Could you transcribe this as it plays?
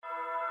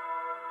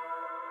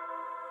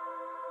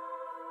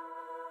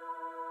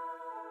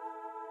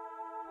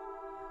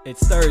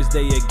It's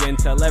Thursday again,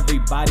 tell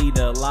everybody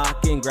to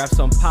lock in, grab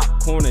some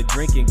popcorn, a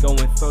drink, and go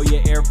and throw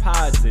your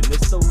AirPods in.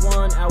 It's the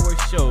 1 hour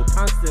show,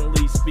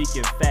 constantly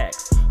speaking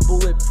facts.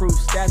 Bulletproof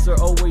stats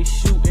are always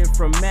shooting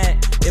from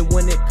Matt. And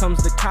when it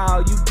comes to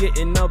Kyle, you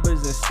getting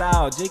numbers and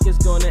style. Jake is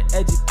gonna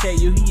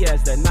educate you, he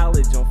has that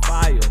knowledge on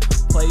file.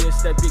 Players,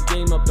 step your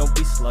game up, don't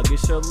be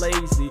sluggish or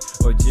lazy.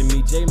 Or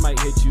Jimmy J might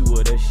hit you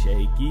with a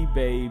shaky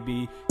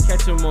baby.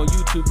 Catch him on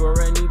YouTube or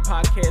any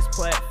podcast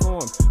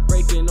platform.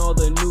 Breaking all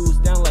the news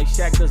down like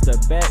Shaq does the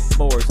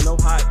backboards. No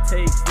hot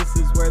takes, this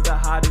is where the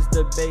hottest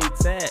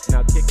debate's at.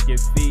 Now kick your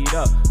feet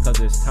up, cause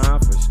it's time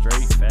for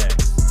straight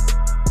facts.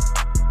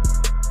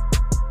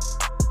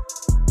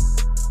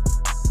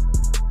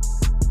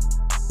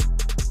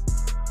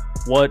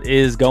 What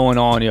is going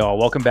on, y'all?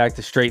 Welcome back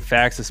to Straight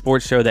Facts, a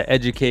sports show that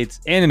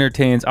educates and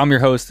entertains. I'm your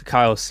host,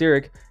 Kyle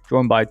Sirik,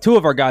 joined by two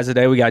of our guys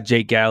today. We got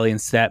Jake Galley and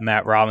Stat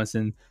Matt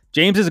Robinson.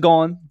 James is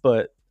gone,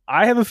 but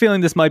I have a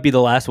feeling this might be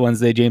the last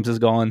Wednesday James is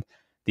gone.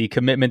 The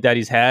commitment that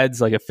he's had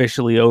is like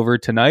officially over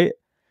tonight.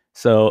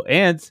 So,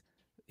 and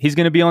he's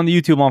going to be on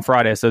the YouTube on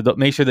Friday, so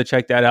make sure to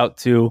check that out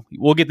too.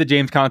 We'll get the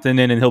James content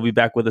in, and he'll be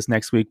back with us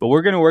next week. But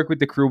we're going to work with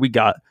the crew we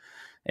got.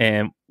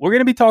 And we're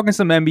going to be talking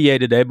some NBA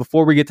today.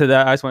 Before we get to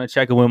that, I just want to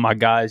check in with my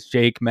guys,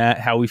 Jake, Matt.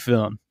 How we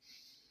feeling?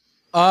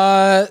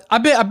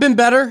 I've been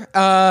better.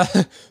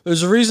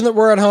 There's a reason that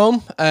we're at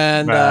home,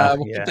 and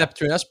we'll keep that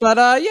between us.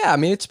 But yeah, I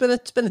mean, it's been a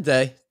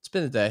day. It's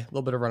been a day. A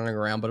little bit of running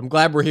around, but I'm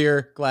glad we're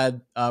here.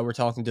 Glad we're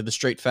talking to the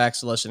Straight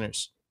Facts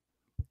listeners.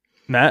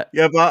 Matt?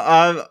 Yeah,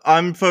 but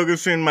I'm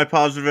focusing my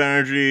positive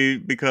energy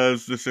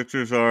because the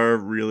Sixers are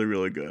really,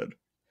 really good.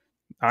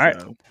 All right.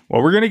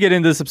 Well, we're going to get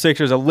into some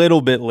Sixers a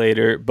little bit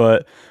later,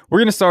 but we're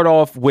going to start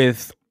off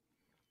with,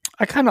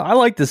 I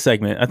like this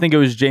segment. I think it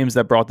was James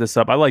that brought this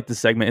up. I like this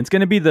segment. It's going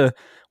to be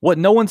what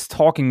no one's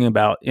talking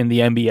about in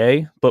the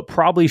NBA, but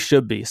probably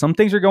should be. Some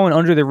things are going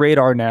under the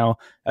radar now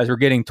as we're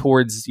getting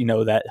towards,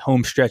 that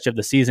home stretch of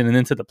the season and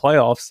into the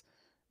playoffs,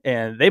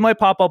 and they might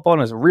pop up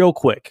on us real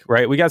quick,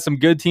 right? We got some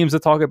good teams to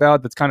talk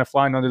about that's kind of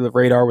flying under the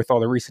radar with all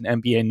the recent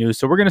NBA news.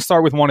 So we're going to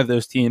start with one of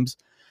those teams.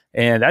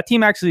 And that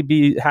team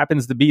actually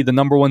happens to be the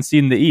number one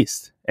seed in the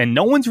East. And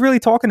no one's really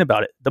talking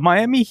about it. The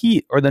Miami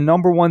Heat are the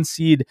number one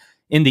seed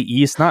in the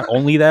East. Not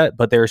only that,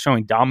 but they're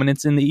showing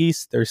dominance in the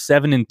East. They're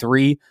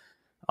 7-3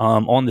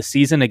 on the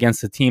season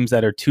against the teams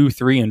that are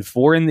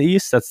 2-3-4 in the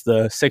East. That's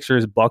the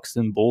Sixers, Bucks,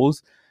 and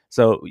Bulls.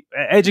 So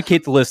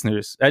educate the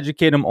listeners.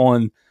 Educate them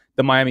on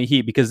the Miami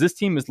Heat, because this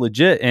team is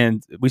legit.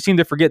 And we seem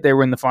to forget they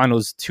were in the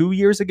finals 2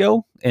 years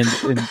ago and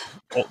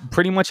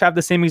pretty much have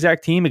the same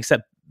exact team,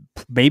 except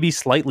maybe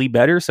slightly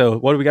better. So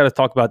what do we got to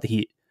talk about the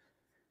Heat?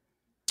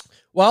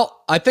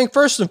 Well, I think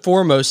first and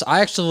foremost,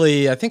 I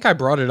think I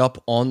brought it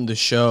up on the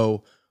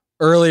show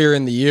earlier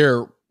in the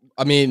year.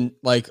 I mean,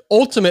 like,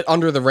 ultimate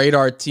under the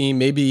radar team,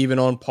 maybe even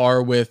on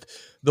par with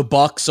the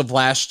Bucks of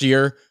last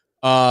year,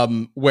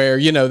 where,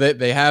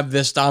 they have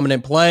this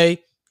dominant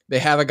play. They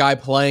have a guy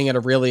playing at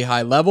a really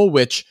high level,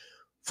 which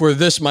for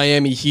this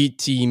Miami Heat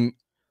team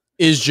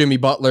is Jimmy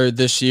Butler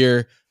this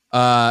year.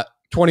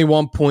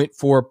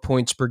 21.4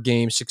 points per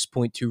game,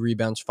 6.2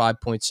 rebounds,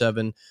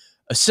 5.7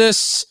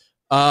 assists.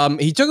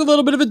 He took a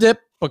little bit of a dip,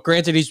 but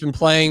granted, he's been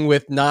playing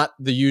with not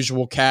the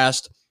usual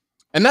cast.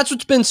 And that's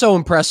what's been so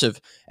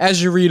impressive.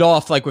 As you read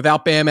off, like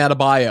without Bam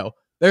Adebayo,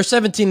 they're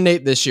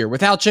 17-8 this year.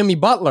 Without Jimmy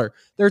Butler,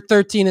 they're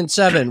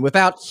 13-7.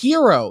 Without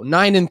Hero,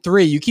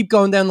 9-3. You keep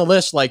going down the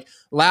list, like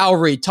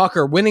Lowry,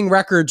 Tucker, winning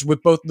records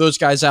with both of those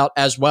guys out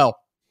as well.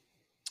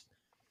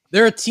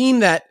 They're a team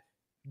that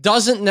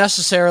doesn't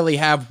necessarily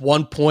have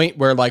one point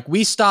where, like,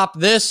 we stop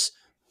this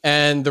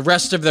and the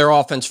rest of their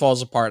offense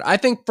falls apart. I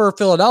think for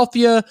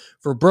Philadelphia,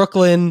 for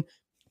Brooklyn,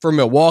 for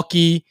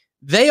Milwaukee,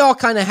 they all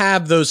kind of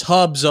have those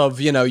hubs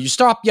of, you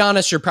stop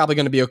Giannis, you're probably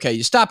going to be okay.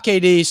 You stop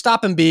KD,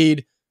 stop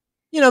Embiid,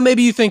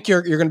 maybe you think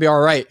you're going to be all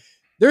right.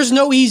 There's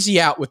no easy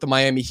out with the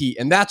Miami Heat,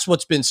 and that's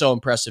what's been so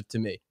impressive to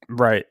me.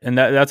 Right, and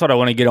that's what I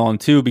want to get on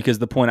too, because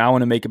the point I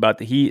want to make about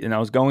the Heat, and I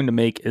was going to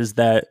make, is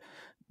that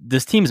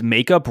this team's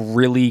makeup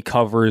really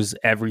covers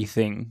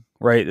everything,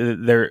 right?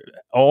 They're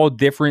all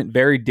different,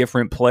 very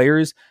different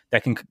players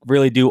that can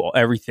really do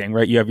everything,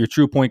 right? You have your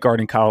true point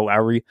guard in Kyle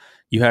Lowry.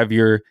 You have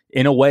your,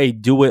 in a way,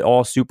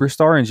 do-it-all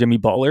superstar in Jimmy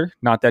Butler.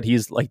 Not that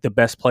he's like the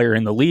best player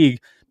in the league,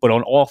 but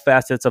on all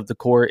facets of the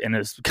court, and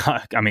his,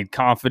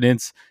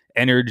 confidence,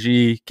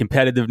 energy,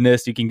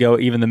 competitiveness, you can go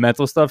even the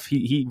mental stuff.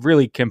 He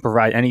really can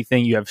provide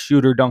anything. You have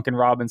shooter Duncan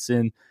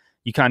Robinson.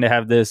 You kind of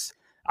have this.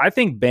 I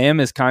think Bam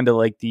is kind of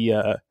like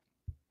the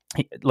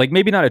like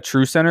maybe not a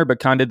true center, but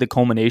kind of the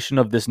culmination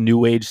of this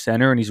new age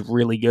center, and he's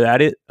really good at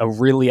it. A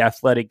really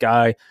athletic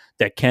guy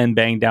that can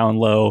bang down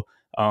low,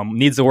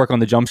 needs to work on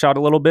the jump shot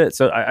a little bit.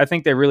 So I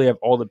think they really have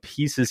all the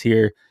pieces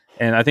here,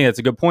 and I think that's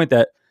a good point.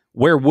 That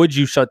where would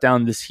you shut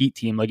down this Heat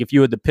team? Like, if you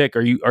had to pick,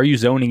 are you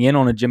zoning in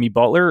on a Jimmy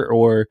Butler,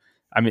 or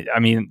I mean,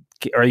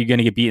 are you going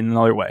to get beaten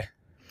another way?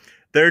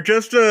 They're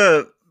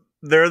the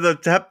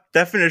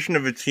definition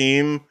of a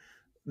team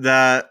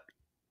that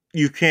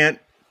you can't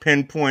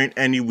pinpoint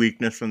any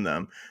weakness in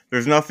them.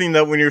 There's nothing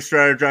that when you're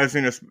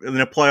strategizing in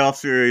a playoff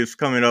series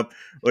coming up,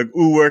 like,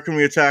 ooh, where can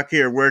we attack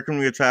here? Where can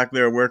we attack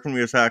there? Where can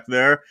we attack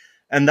there?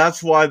 And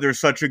that's why they're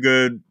such a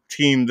good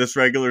team this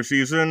regular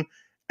season.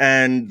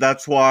 And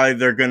that's why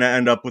they're going to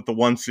end up with the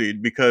 1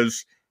 seed,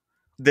 because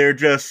they're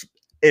just,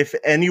 if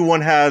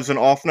anyone has an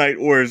off night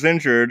or is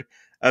injured,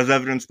 as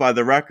evidenced by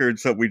the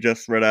records that we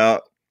just read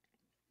out,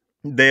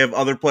 they have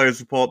other players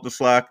who pull up the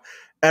slack.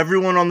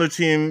 Everyone on the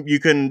team, you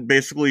can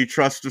basically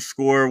trust to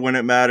score when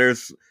it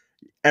matters.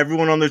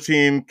 Everyone on the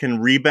team can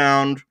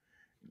rebound.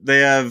 They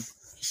have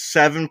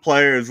 7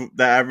 players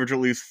that average at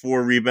least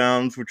 4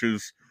 rebounds, which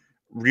is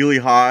really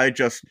high.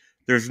 Just,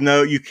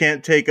 you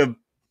can't take a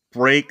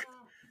break,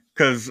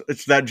 because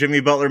it's that Jimmy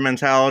Butler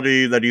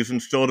mentality that he's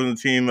instilled in the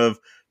team of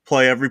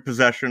play every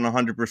possession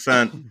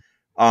 100%.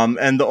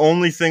 And the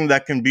only thing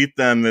that can beat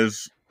them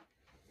is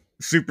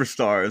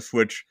superstars,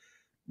 which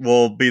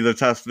will be the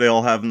test they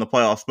all have in the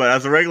playoffs. But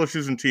as a regular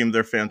season team,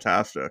 they're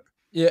fantastic.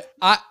 Yeah,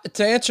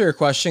 to answer your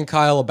question,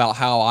 Kyle, about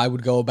how I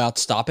would go about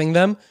stopping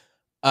them,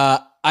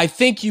 I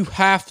think you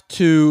have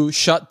to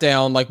shut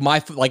down,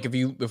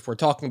 if we're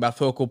talking about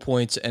focal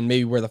points and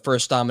maybe where the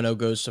first domino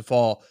goes to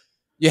fall,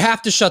 you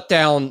have to shut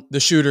down the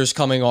shooters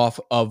coming off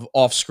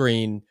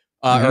screen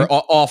or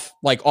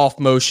off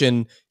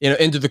motion,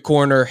 into the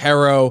corner.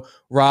 Harrow,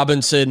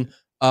 Robinson.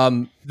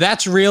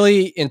 That's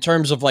really, in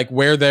terms of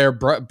where their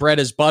bread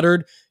is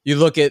buttered. You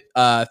look at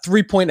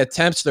 3-point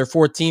attempts, they're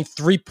 14th.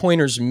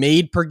 3-pointers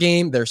made per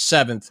game, they're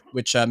 7th,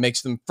 which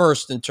makes them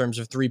first in terms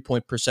of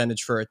 3-point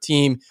percentage for a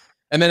team.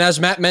 And then, as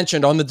Matt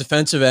mentioned, on the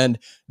defensive end,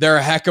 they're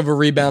a heck of a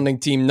rebounding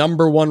team,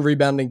 number 1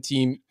 rebounding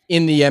team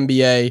in the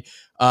NBA.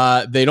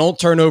 They don't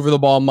turn over the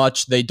ball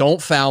much, they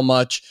don't foul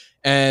much,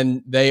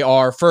 and they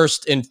are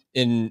first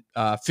in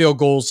field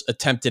goals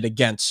attempted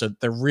against. So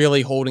they're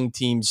really holding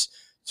teams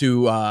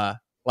to a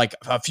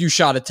few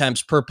shot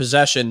attempts per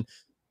possession.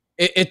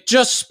 It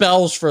just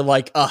spells for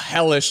a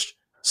hellish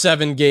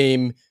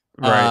 7-game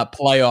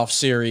playoff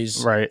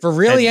series for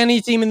really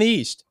any team in the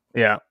East.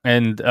 Yeah.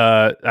 And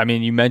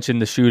you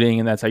mentioned the shooting,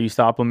 and that's how you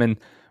stop them. And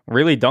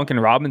really, Duncan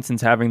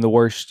Robinson's having the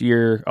worst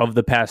year of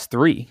the past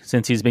 3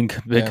 since he's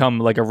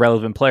become a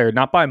relevant player.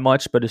 Not by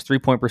much, but his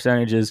 3-point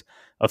percentage is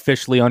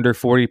officially under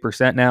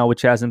 40% now,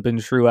 which hasn't been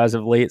true as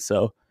of late.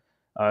 So,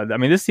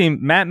 this team,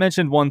 Matt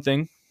mentioned one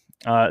thing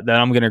that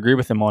I'm going to agree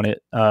with him on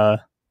it.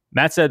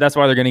 Matt said that's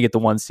why they're going to get the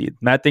 1 seed.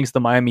 Matt thinks the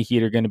Miami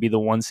Heat are going to be the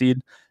 1 seed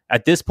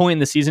at this point in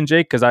the season,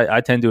 Jake, because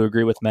I tend to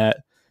agree with Matt.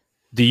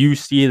 Do you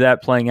see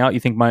that playing out? You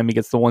think Miami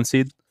gets the 1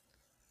 seed?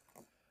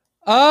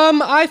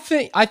 I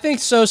think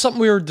so.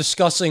 Something we were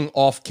discussing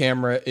off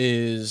camera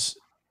is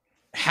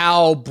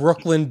how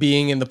Brooklyn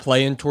being in the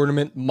play-in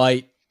tournament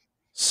might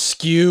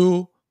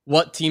skew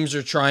what teams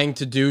are trying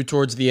to do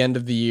towards the end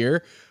of the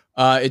year.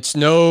 It's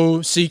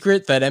no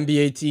secret that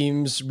NBA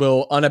teams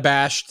will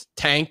unabashed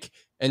tank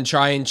and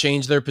try and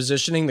change their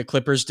positioning. The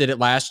Clippers did it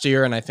last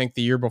year, and I think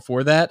the year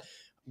before that,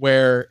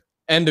 where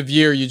end of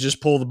year you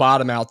just pull the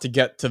bottom out to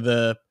get to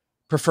the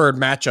preferred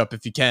matchup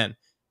if you can.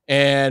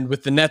 And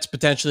with the Nets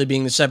potentially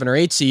being the 7 or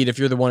 8 seed, if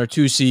you're the 1 or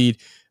 2 seed,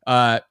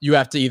 you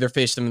have to either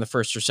face them in the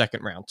first or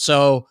second round.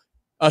 So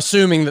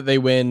assuming that they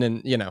win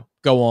and,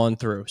 go on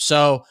through.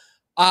 So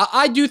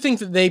I do think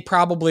that they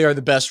probably are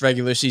the best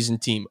regular season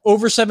team.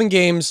 Over 7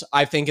 games,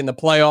 I think in the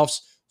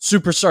playoffs,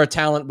 superstar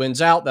talent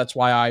wins out. That's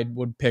why I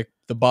would pick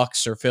the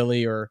Bucks or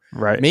Philly or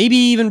maybe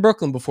even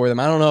Brooklyn before them.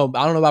 I don't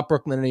know about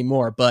Brooklyn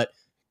anymore, but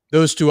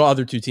those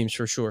other two teams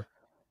for sure.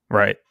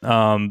 Right.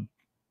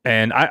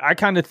 And I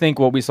kind of think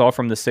what we saw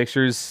from the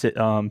Sixers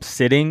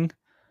sitting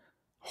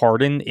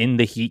Harden in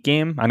the Heat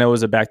game, I know it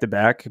was a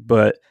back-to-back,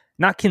 but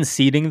not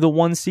conceding the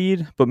 1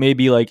 seed, but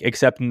maybe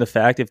accepting the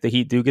fact if the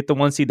Heat do get the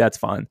 1 seed, that's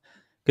fine.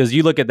 Because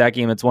you look at that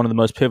game, it's one of the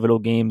most pivotal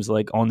games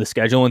on the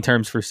schedule in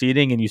terms for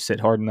seeding, and you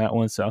sit Harden that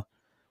one. So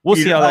we'll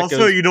see how that goes.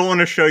 Also, you don't want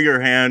to show your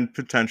hand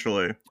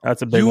potentially.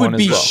 That's a big one as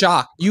well. You would be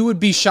shocked. You would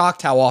be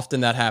shocked how often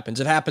that happens.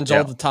 It happens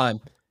all the time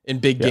in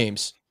big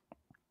games.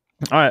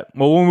 All right.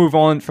 Well, we'll move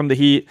on from the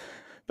Heat.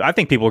 I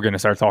think people are going to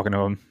start talking to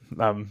him.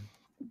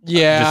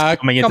 Just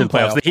coming into the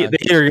playoffs. The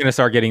Heat are going to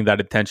start getting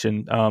that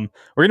attention. We're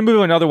going to move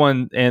to another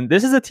one, and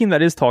this is a team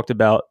that is talked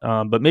about,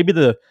 but maybe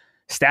the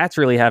stats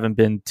really haven't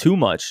been too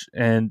much.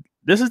 And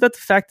this is the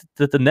fact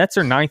that the Nets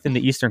are 9th in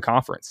the Eastern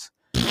Conference.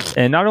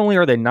 And not only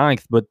are they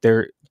 9th, but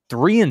they're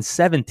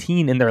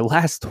 3-17 in their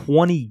last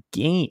 20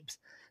 games.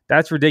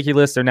 That's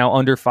ridiculous. They're now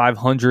under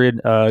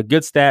 500.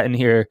 Good stat in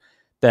here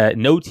that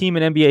no team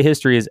in NBA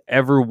history has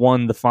ever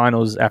won the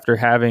finals after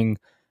having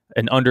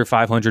an under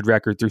 500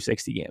 record through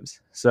 60 games.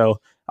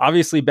 So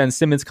obviously Ben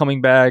Simmons coming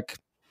back.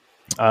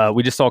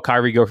 We just saw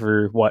Kyrie go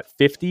for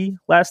 50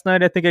 last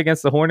night, I think,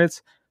 against the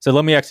Hornets. So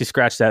let me actually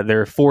scratch that.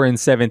 They're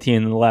 4-17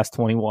 in the last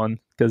 21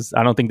 because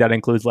I don't think that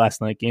includes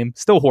last night game.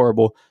 Still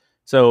horrible.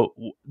 So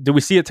do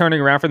we see it turning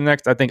around for the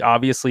next? I think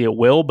obviously it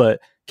will, but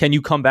can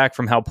you come back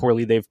from how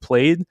poorly they've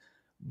played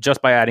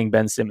just by adding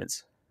Ben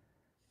Simmons?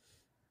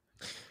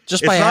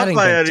 Just by adding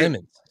Ben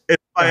Simmons.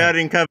 It's by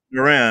adding Kevin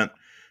Durant.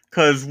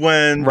 because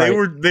when Right.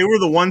 they were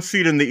the 1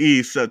 seed in the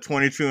East at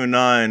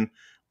 22-9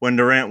 when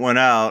Durant went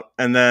out,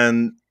 and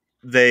then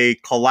they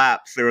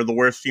collapsed. They were the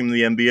worst team in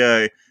the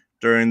NBA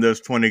during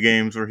those 20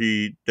 games where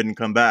he didn't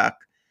come back,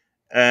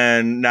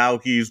 and now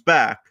he's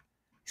back.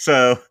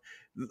 So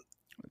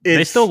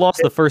They still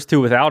lost the first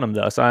two without him,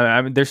 though. So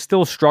I mean, there's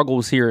still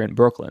struggles here in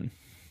Brooklyn.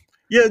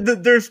 Yeah,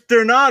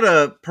 they're not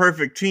a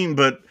perfect team,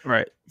 but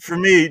Right. for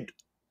me,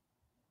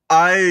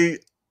 I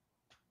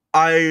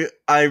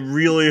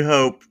really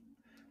hope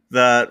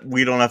that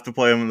we don't have to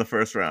play them in the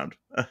first round.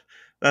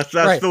 That's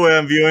Right. the way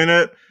I'm viewing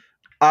it.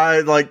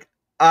 I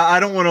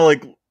don't want to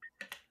like.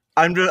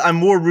 I'm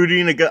more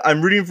rooting to get.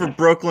 I'm rooting for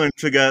Brooklyn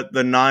to get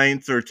the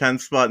 9th or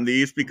 10th spot in the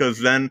East, because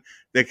then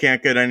they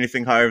can't get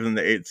anything higher than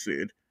the 8th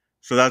seed.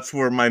 So that's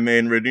where my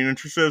main rooting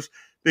interest is,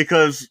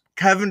 because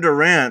Kevin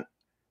Durant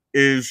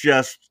is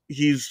just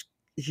he's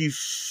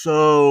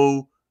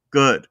so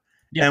good.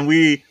 Yeah. And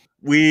we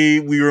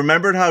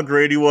remembered how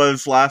great he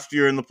was last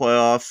year in the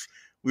playoffs.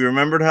 We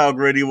remembered how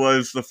great he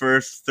was the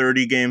first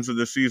 30 games of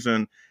the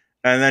season,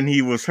 and then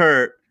he was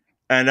hurt,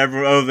 and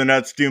everyone, the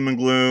Nets doom and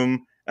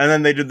gloom. And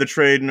then they did the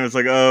trade, and it was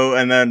like,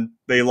 and then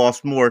they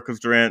lost more because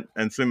Durant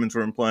and Simmons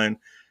weren't playing.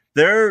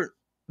 They're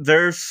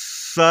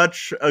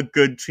such a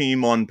good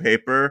team on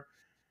paper,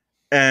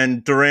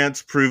 and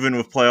Durant's proven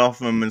with playoff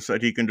moments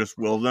that he can just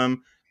will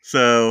them.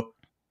 So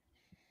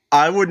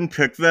I wouldn't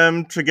pick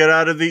them to get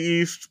out of the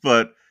East,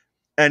 but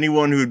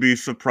anyone who'd be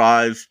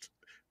surprised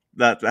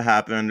that to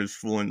happen is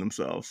fooling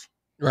themselves.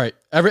 Right.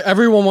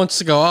 Everyone wants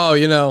to go,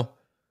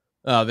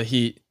 the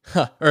Heat,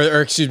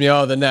 or excuse me,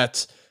 the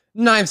Nets.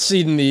 9th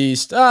seed in the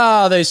East.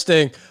 They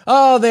stink.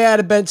 They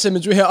added Ben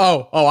Simmons. I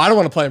don't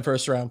want to play in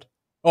first round.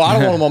 I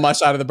don't want him on my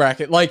side of the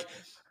bracket. Like,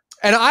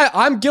 and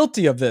I'm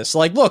guilty of this.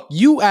 Like, look,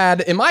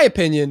 in my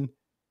opinion,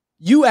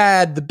 you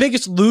add the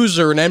biggest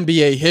loser in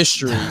NBA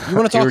history. You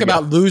want to talk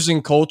about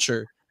losing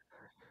culture.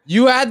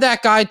 You add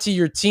that guy to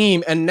your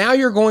team, and now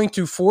you're going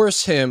to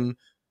force him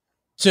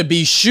to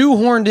be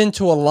shoehorned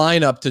into a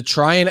lineup to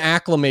try and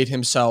acclimate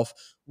himself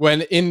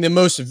when in the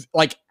most,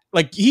 like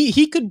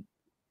he could,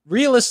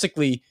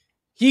 realistically,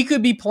 he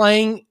could be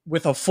playing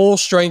with a full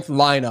strength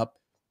lineup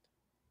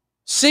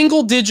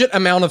single digit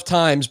amount of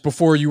times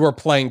before you are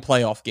playing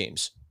playoff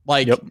games.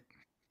 Like,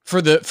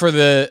 for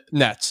the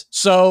Nets.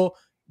 So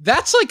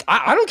that's like,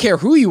 I don't care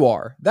who you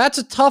are. That's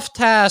a tough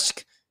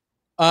task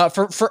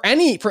for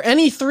any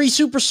three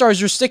superstars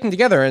you're sticking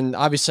together. And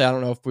obviously, I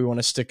don't know if we want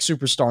to stick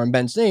superstar in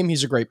Ben's name.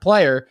 He's a great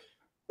player.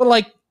 But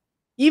like,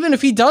 even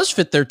if he does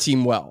fit their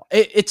team well,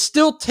 it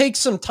still takes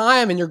some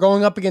time, and you're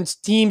going up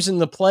against teams in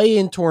the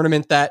play-in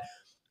tournament that,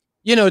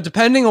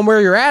 depending on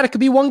where you're at, it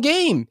could be one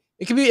game.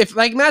 It could be, if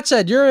like Matt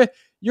said, you're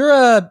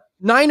a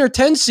 9 or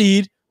 10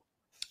 seed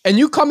and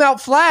you come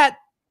out flat,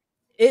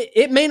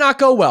 it may not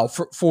go well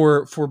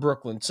for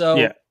Brooklyn. So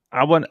yeah,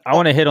 I want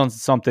to hit on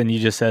something you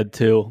just said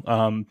too.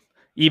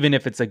 Even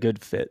if it's a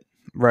good fit,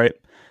 right?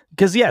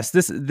 Because yes,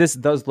 this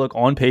does look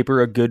on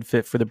paper a good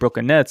fit for the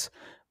Brooklyn Nets,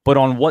 but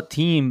on what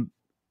team?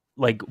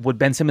 Like, would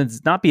Ben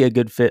Simmons not be a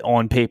good fit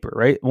on paper,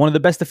 right? One of the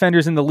best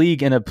defenders in the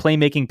league and a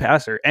playmaking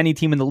passer. Any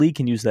team in the league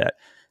can use that.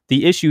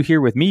 The issue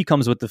here with me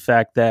comes with the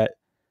fact that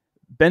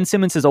Ben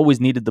Simmons has always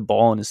needed the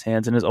ball in his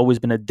hands and has always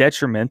been a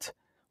detriment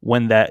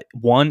when that,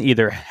 one,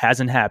 either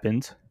hasn't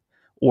happened,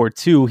 or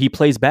two, he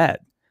plays bad,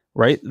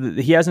 right?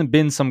 He hasn't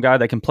been some guy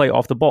that can play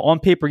off the ball. On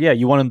paper, yeah,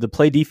 you want him to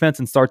play defense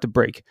and start to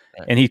break,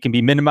 and he can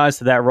be minimized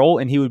to that role,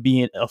 and he would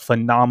be a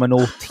phenomenal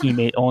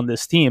teammate on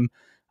this team.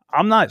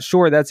 I'm not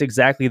sure that's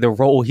exactly the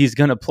role he's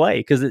going to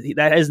play, because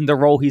that isn't the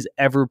role he's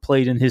ever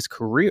played in his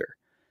career.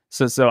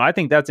 So I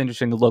think that's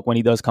interesting to look when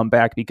he does come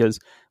back, because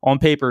on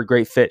paper,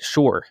 great fit,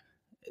 sure.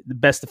 The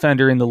best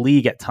defender in the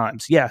league at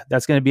times. Yeah,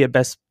 that's going to be a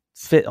best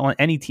fit on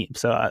any team.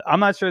 So I'm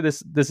not sure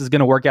this is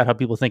going to work out how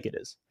people think it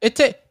is.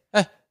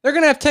 They're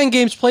going to have 10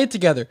 games played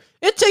together.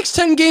 It takes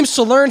 10 games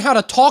to learn how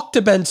to talk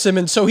to Ben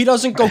Simmons so he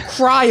doesn't go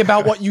cry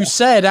about what you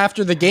said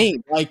after the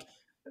game. Like,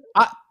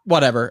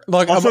 whatever.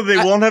 Look, also, they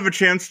won't have a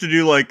chance to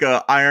do like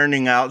a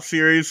ironing out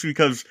series,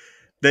 because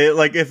they,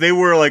 like, if they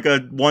were like a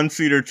 1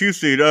 seed or 2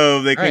 seed,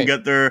 they can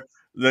get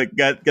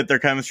their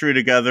chemistry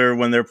together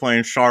when they're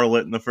playing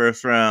Charlotte in the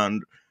first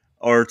round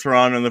or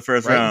Toronto in the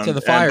first round. To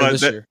the fire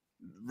this year.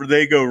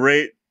 They go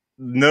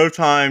no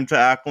time to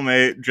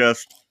acclimate,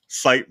 just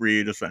sight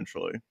read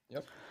essentially.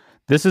 Yep.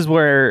 This is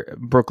where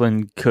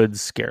Brooklyn could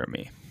scare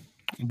me.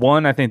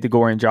 One, I think the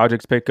Goran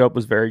Dragic pickup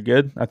was very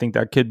good. I think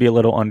that could be a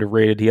little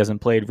underrated. He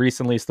hasn't played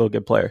recently, still a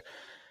good player.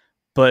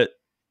 But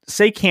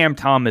say Cam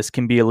Thomas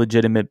can be a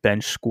legitimate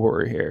bench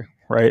scorer here,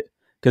 right?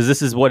 Because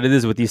this is what it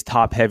is with these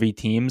top-heavy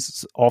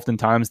teams.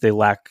 Oftentimes, they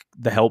lack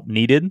the help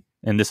needed.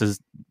 And this is,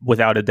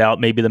 without a doubt,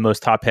 maybe the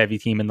most top-heavy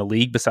team in the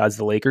league besides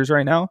the Lakers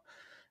right now.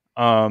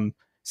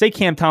 Say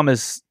Cam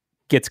Thomas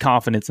gets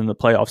confidence in the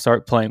playoffs,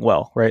 start playing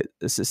well, right?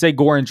 Say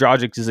Goran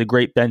Dragic is a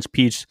great bench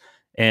piece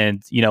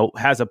and,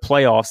 has a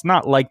playoffs,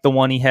 not like the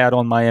one he had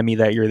on Miami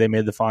that year, they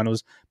made the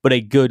finals, but a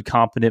good,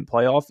 competent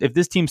playoff. If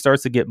this team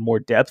starts to get more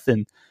depth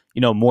and,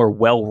 more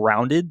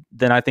well-rounded,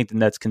 then I think the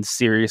Nets can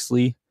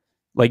seriously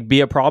like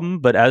be a problem.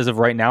 But as of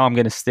right now, I'm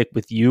going to stick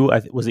with you.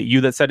 Was it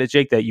you that said it,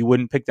 Jake, that you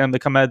wouldn't pick them to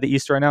come out of the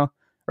East right now?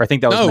 Or I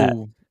think that was Matt.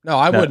 No,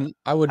 I wouldn't.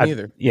 I wouldn't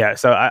either. Yeah,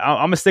 so I'm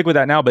going to stick with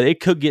that now, but it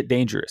could get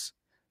dangerous.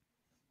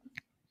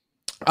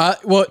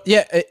 Well,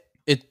 yeah,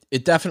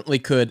 it definitely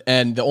could.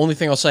 And the only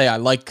thing I'll say, I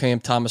like Cam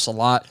Thomas a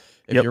lot.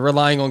 If you're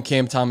relying on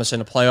Cam Thomas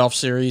in a playoff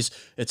series,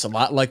 it's a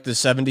lot like the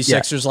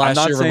 76ers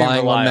last year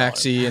relying on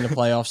Maxey in a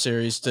playoff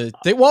series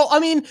well, I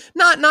mean,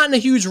 not in a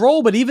huge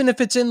role, but even if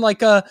it's in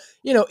like a,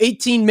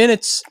 18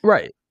 minutes,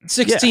 right,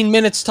 16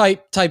 minutes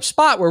type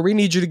spot where we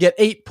need you to get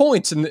 8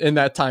 points in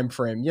that time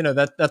frame,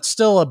 that's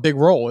still a big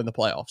role in the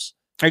playoffs.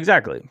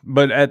 Exactly.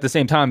 But at the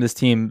same time, this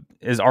team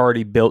is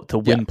already built to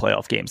win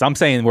playoff games. I'm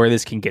saying where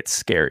this can get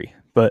scary,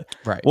 but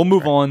we'll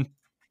move on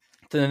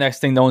to the next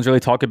thing no one's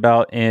really talked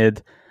about,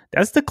 and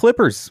that's the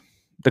Clippers.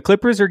 The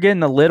Clippers are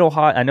getting a little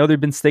hot. I know they've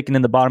been sticking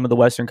in the bottom of the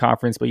Western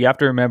Conference, but you have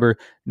to remember,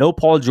 no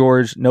Paul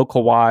George, no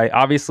Kawhi.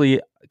 Obviously,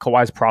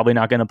 Kawhi's probably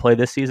not going to play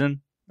this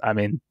season. I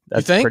mean,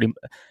 that's pretty.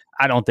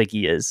 I don't think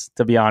he is,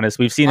 to be honest.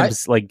 We've seen him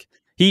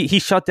he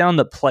shut down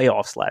the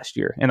playoffs last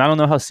year, and I don't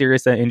know how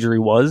serious that injury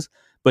was,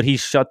 but he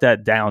shut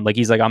that down. Like,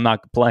 he's like, I'm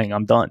not playing.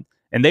 I'm done.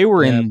 And they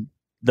were in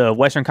the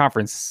Western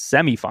Conference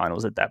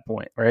semifinals at that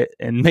point, right?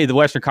 And made the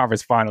Western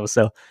Conference finals.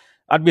 So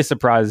I'd be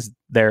surprised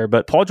there,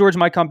 but Paul George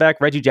might come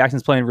back. Reggie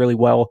Jackson's playing really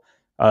well.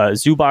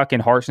 Zubac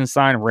and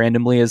Hartenstein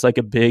randomly is like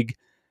a big,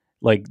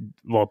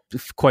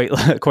 quite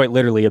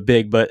literally a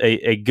big, but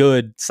a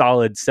good,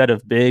 solid set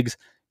of bigs.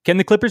 Can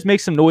the Clippers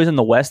make some noise in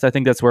the West? I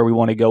think that's where we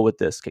want to go with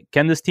this.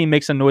 Can this team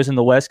make some noise in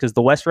the West? Because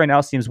the West right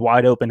now seems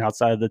wide open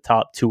outside of the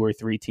top 2 or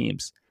 3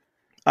 teams.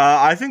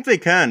 I think they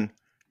can,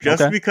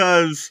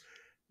 because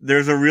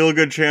there's a real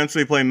good chance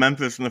they play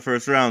Memphis in the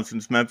first round,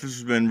 since Memphis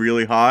has been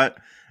really hot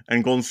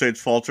and Golden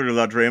State's faltered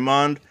without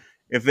Draymond.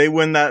 If they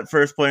win that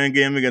first playing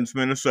game against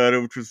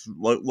Minnesota, which is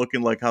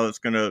looking like how it's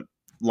going to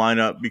line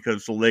up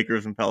because the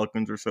Lakers and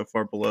Pelicans are so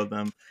far below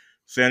them,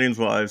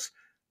 standings-wise,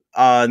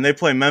 and they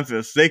play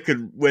Memphis, they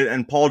could win,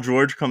 and Paul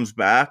George comes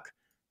back,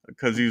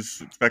 because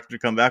he's expected to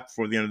come back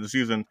before the end of the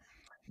season.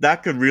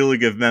 That could really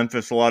give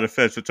Memphis a lot of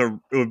fits. It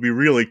would be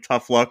really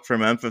tough luck for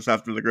Memphis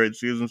after the great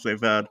seasons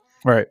they've had.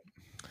 Right.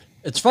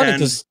 It's funny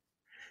because...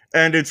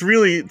 And it's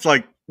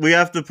like, we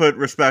have to put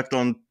respect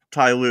on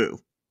Ty Lue's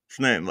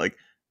name. Like,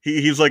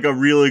 he's like a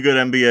really good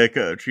NBA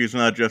coach. He's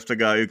not just a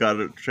guy who got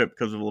a chip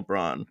because of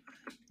LeBron.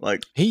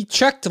 Like, he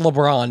checked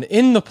LeBron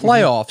in the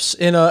playoffs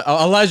in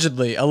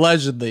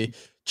allegedly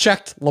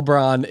checked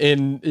LeBron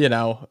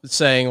in,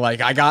 saying like,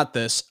 I got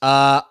this.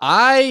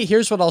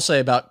 Here's what I'll say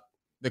about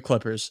the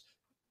Clippers.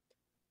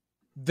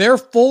 Their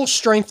full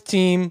strength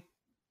team,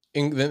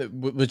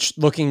 which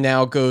looking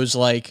now goes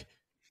like,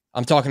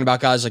 I'm talking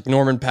about guys like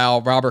Norman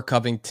Powell, Robert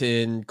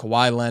Covington,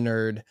 Kawhi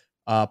Leonard,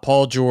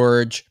 Paul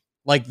George.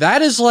 Like,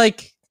 that is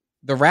like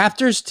the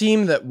Raptors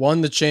team that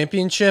won the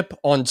championship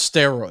on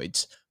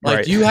steroids.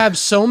 Like, you have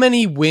so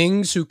many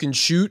wings who can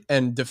shoot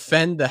and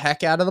defend the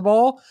heck out of the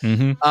ball.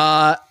 Mm-hmm.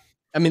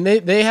 I mean,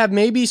 they have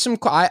maybe some.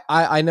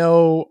 I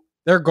know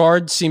their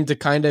guards seem to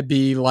kind of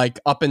be like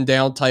up and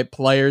down type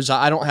players.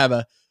 I don't have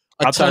a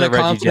ton of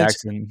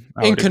confidence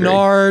in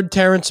Kennard,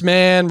 Terrence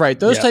Mann, right?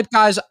 Those type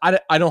guys,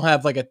 I don't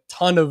have like a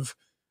ton of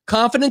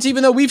confidence,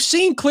 even though we've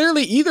seen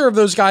clearly either of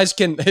those guys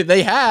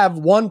they have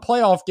won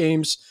playoff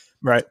games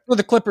for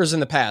the Clippers in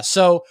the past.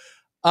 So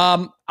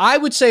I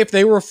would say if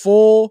they were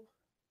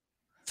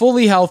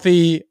fully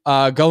healthy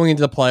going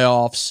into the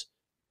playoffs,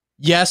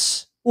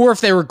 yes. Or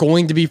if they were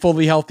going to be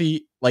fully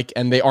healthy,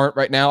 and they aren't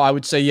right now, I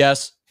would say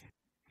yes.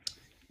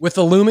 With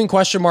the looming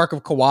question mark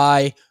of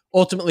Kawhi,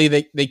 ultimately,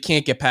 they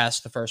can't get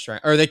past the first round,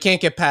 or they can't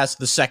get past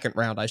the second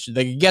round.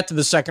 They can get to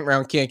the second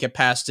round, can't get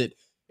past it,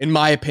 in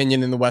my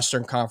opinion, in the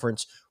Western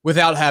Conference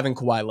without having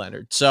Kawhi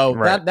Leonard. So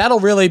that'll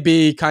really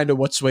be kind of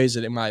what sways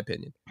it, in my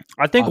opinion.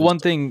 I think one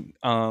thing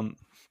to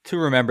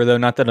remember, though,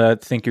 not that I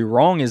think you're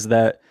wrong, is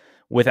that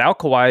without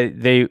Kawhi,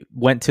 they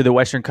went to the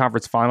Western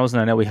Conference Finals,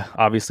 and I know we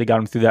obviously got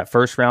him through that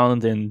first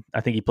round, and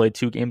I think he played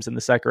 2 games in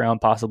the second round,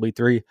 possibly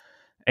 3.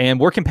 And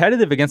we're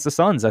competitive against the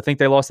Suns. I think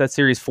they lost that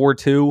series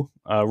 4-2.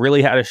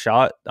 Really had a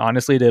shot,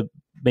 honestly, to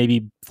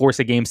maybe force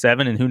a Game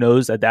 7. And who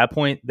knows, at that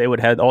point, they would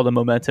have had all the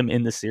momentum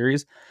in the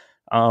series.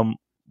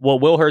 What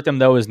will hurt them,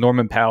 though, is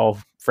Norman Powell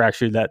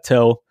fractured that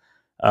toe.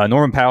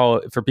 Norman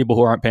Powell, for people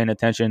who aren't paying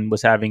attention,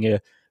 was having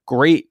a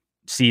great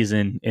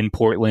season in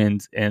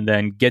Portland and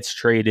then gets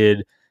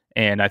traded.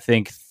 And I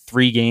think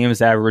 3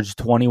 games averaged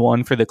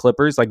 21 for the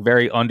Clippers, like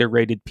very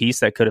underrated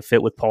piece that could have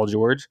fit with Paul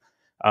George.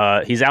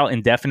 He's out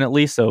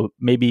indefinitely, so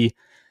maybe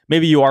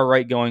you are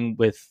right going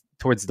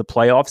towards the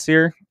playoffs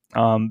here.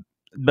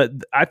 But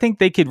I think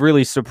they could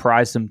really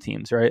surprise some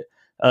teams, right?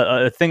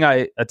 A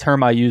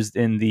term I used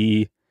in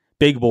the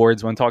big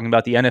boards when talking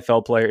about the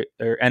NFL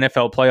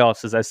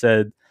playoffs is I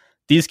said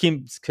these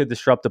teams could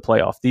disrupt the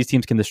playoff. These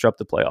teams can disrupt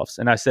the playoffs,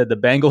 and I said the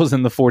Bengals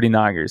and the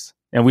 49ers,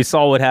 and we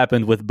saw what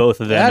happened with both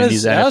of them in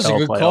these NFL playoffs. That was a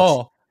good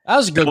call. That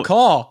was a good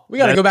call. We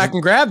got to go back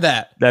and grab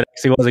that. That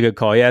actually was a good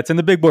call. Yeah, it's in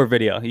the big board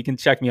video. You can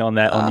check me on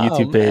that on the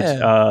YouTube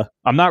page.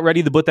 I'm not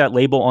ready to put that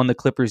label on the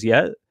Clippers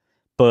yet,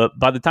 But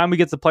by the time we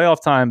get to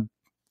playoff time,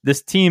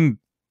 this team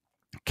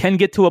can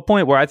get to a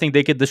point where I think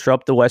they could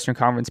disrupt the Western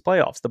Conference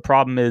playoffs. The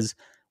problem is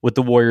with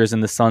the Warriors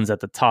and the Suns at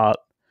the top,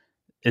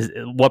 is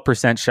what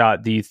 %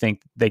 shot do you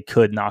think they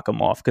could knock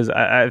them off? Because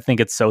I think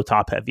it's so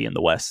top heavy in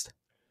the West.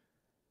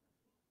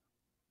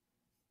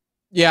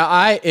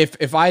 Yeah,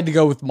 if I had to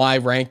go with my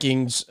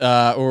rankings,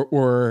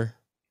 or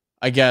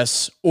I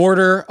guess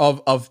order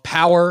of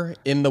power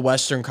in the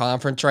Western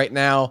Conference right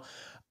now,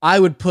 I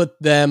would put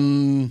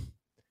them.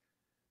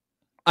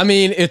 I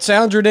mean, it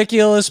sounds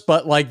ridiculous,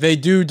 but like they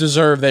do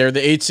deserve. They're the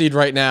 8th seed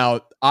right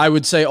now. I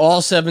would say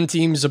all 7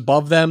 teams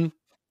above them,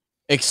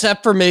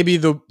 except for maybe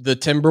the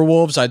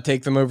Timberwolves. I'd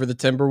take them over the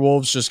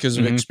Timberwolves just because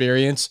of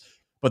experience.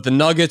 But the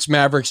Nuggets,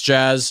 Mavericks,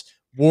 Jazz,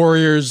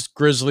 Warriors,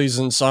 Grizzlies,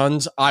 and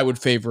Suns, I would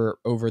favor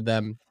over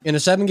them. In a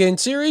 7-game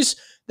series,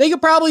 they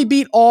could probably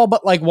beat all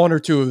but like 1 or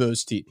 2 of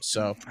those teams.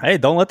 So hey,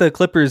 don't let the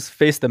Clippers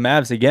face the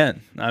Mavs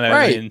again. Right.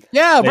 I mean,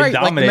 yeah, right. Like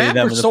dominated them in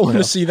Mavericks the don't want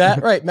to playoffs. see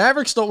that. Right.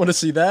 Mavericks don't want to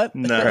see that.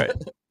 No. Right.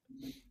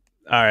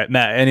 All right,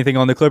 Matt, anything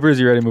on the Clippers?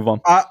 You ready to move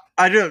on?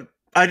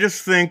 I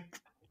just think,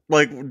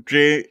 like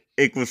Jake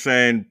was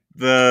saying,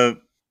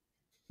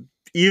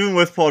 even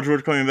with Paul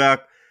George coming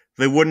back,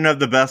 they wouldn't have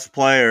the best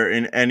player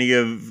in any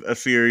of a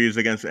series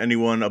against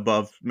anyone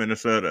above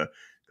Minnesota,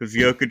 because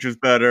Jokic is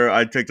better.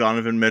 I'd take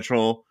Donovan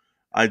Mitchell.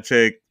 I'd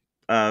take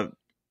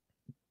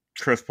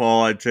Chris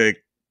Paul. I'd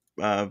take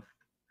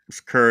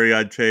Curry.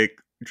 I'd take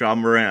John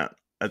Morant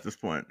at this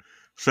point.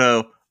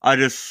 So I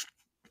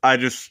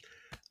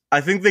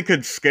think they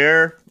could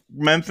scare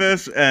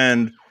Memphis,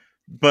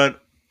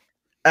 but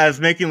as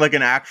making like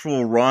an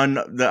actual run,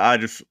 I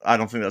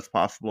don't think that's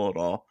possible at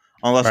all,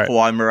 unless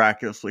Kawhi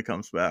miraculously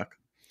comes back.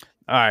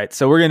 All right,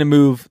 so we're going to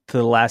move to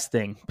the last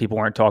thing people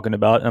aren't talking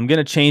about. I'm going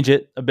to change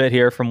it a bit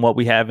here from what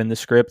we have in the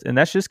script, and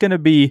that's just going to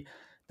be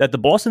that the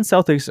Boston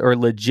Celtics are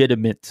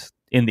legitimate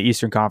in the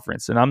Eastern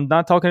Conference. And I'm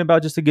not talking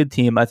about just a good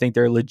team. I think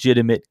they're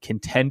legitimate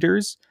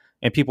contenders,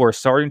 and people are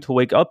starting to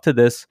wake up to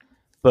this.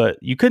 But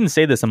you couldn't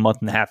say this a month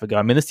and a half ago.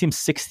 I mean, this team's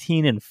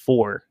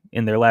 16-4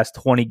 in their last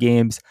 20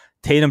 games.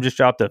 Tatum just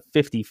dropped a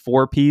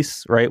 54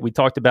 piece, right? We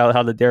talked about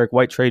how the Derek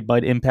White trade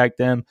might impact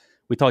them.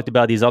 We talked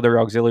about these other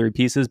auxiliary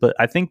pieces, but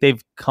I think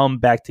they've come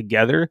back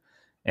together,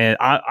 and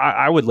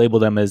I would label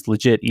them as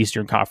legit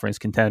Eastern Conference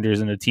contenders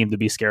and a team to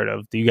be scared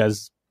of. Do you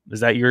guys,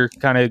 is that your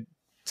kind of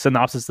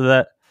synopsis to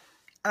that?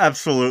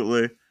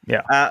 Absolutely.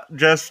 Yeah.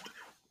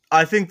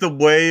 I think the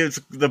way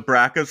the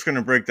bracket's going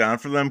to break down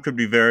for them could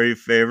be very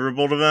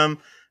favorable to them.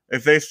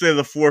 If they stay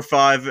the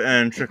 4-5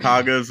 and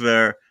Chicago's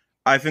there,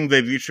 I think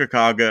they beat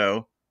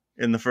Chicago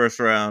in the first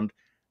round.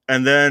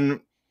 And then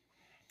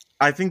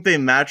I think they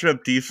match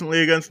up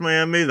decently against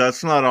Miami.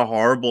 That's not a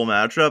horrible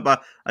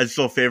matchup. I'd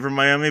still favor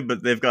Miami,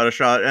 but they've got a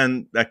shot.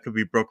 And that could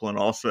be Brooklyn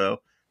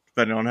also,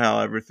 depending on how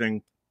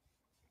everything.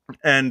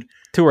 And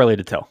too early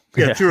to tell.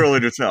 Yeah, too early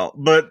to tell.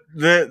 But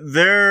they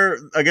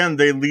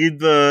lead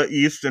the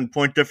East in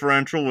point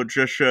differential, which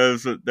just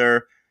shows that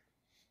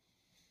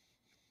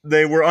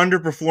they were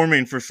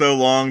underperforming for so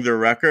long, their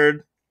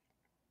record.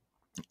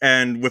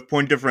 And with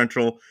point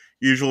differential,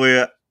 usually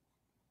it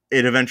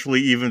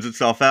eventually evens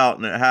itself out,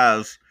 and it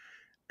has.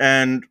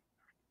 And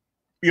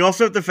you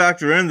also have to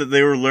factor in that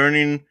they were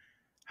learning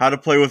how to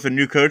play with a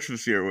new coach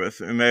this year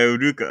with Ime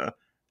Udoka.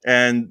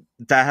 And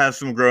that has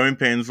some growing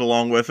pains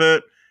along with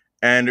it.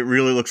 And it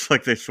really looks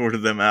like they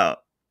sorted them out.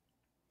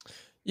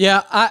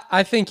 Yeah,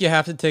 I think you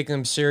have to take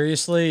them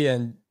seriously,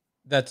 and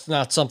that's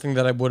not something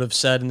that I would have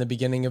said in the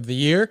beginning of the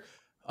year.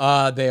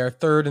 They are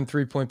third in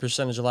 3-point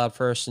percentage allowed,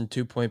 first in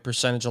 2-point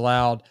percentage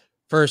allowed,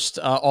 first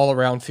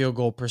all-around field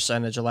goal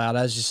percentage allowed.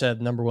 As you said,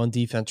 number 1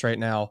 defense right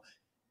now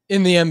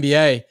in the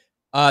NBA.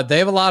 They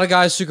have a lot of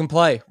guys who can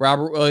play.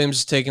 Robert Williams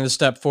is taking a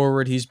step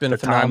forward. He's been a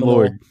phenomenal.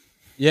 Lord.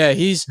 Yeah,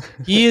 he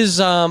is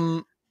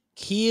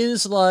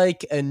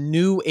like a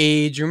new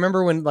age. You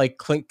remember when like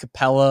Clint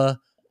Capella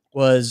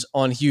was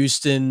on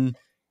Houston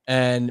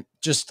and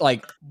just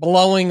like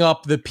blowing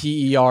up the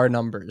PER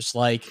numbers?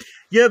 Like,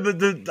 yeah,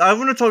 but I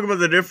want to talk about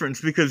the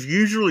difference, because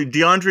usually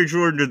DeAndre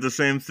Jordan did the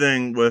same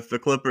thing with the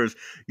Clippers.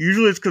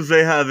 Usually it's because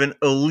they have an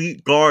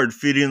elite guard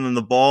feeding them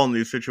the ball in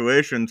these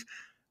situations.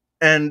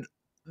 And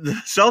the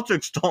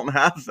Celtics don't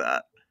have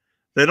that.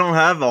 They don't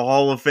have a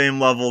Hall of Fame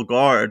level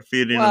guard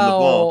feeding them the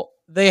ball.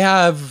 They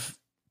have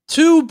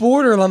 2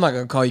 border. I'm not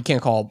going to call. You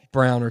can't call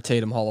Brown or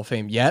Tatum Hall of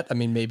Fame yet. I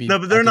mean, maybe. No,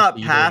 but they're not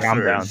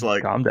passers.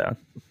 Calm down.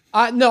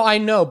 No, I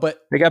know,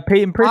 but they got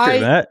Peyton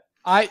Pritchard.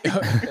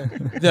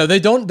 No, they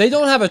don't. They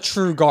don't have a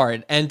true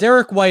guard, and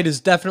Derek White is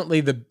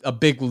definitely a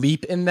big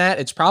leap in that.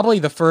 It's probably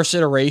the first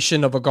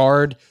iteration of a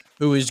guard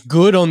who is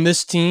good on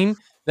this team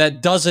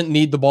that doesn't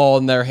need the ball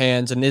in their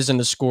hands and isn't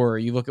a scorer.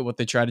 You look at what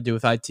they tried to do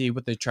with IT,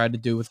 what they tried to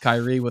do with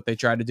Kyrie, what they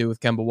tried to do with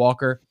Kemba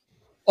Walker.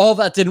 All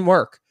that didn't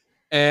work,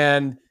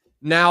 and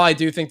now I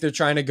do think they're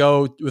trying to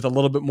go with a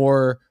little bit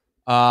more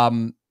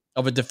of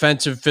a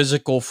defensive,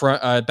 physical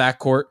front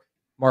backcourt.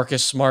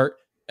 Marcus Smart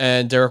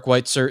and Derek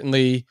White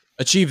certainly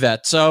achieve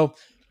that. So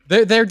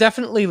they're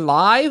definitely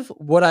live.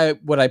 Would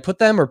I put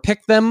them or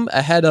pick them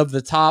ahead of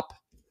the top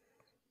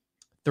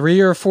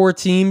 3 or 4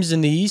 teams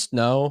in the East?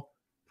 No.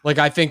 Like,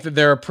 I think that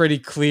they're a pretty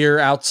clear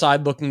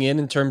outside looking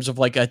in terms of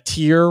like a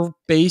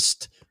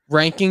tier-based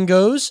ranking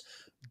goes.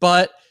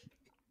 But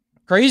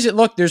crazy.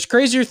 Look, there's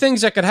crazier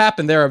things that could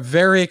happen. They're a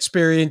very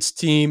experienced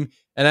team.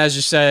 And as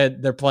you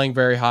said, they're playing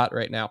very hot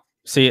right now.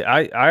 See,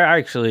 I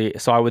actually,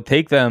 so I would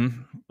take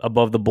them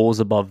above the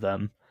Bulls above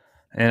them.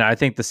 And I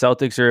think the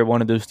Celtics are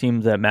one of those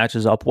teams that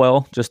matches up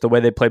well, just the way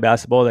they play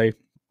basketball. They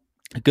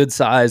good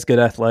size, good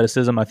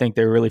athleticism. I think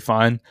they're really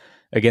fine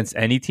against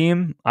any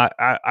team.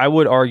 I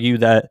would argue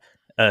that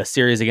a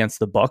series against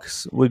the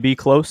Bucks would be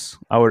close.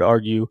 I would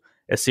argue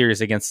a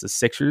series against the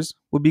Sixers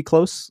would be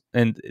close,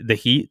 and the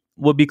Heat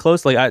would be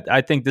close. Like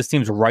I think this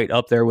team's right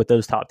up there with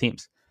those top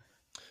teams.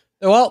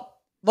 Well,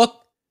 look,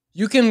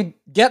 you can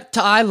get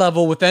to eye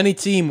level with any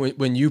team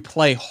when you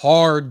play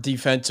hard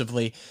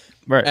defensively.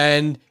 Right.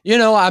 And, you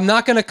know, I'm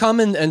not going to come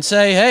in and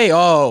say, hey,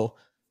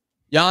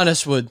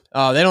 Giannis would.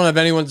 They don't have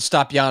anyone to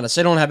stop Giannis.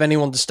 They don't have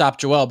anyone to stop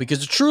Joel,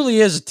 because it truly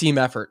is a team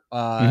effort.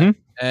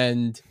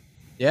 And,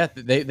 yeah,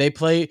 they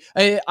play.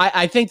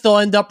 I think they'll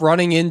end up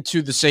running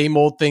into the same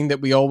old thing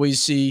that we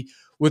always see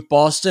with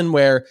Boston,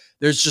 where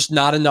there's just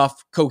not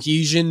enough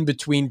cohesion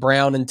between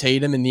Brown and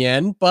Tatum in the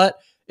end. But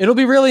it'll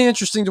be really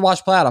interesting to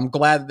watch play out. I'm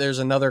glad that there's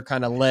another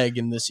kind of leg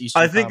in this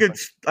Eastern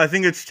Conference. I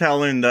think it's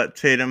telling that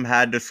Tatum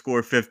had to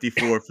score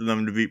 54 for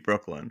them to beat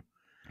Brooklyn.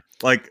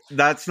 Like,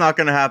 that's not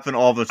going to happen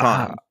all the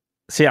time.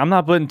 See, I'm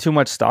not putting too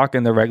much stock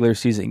in the regular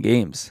season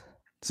games.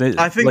 So,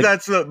 I think I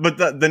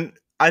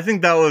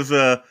think that was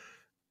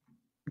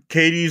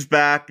KD's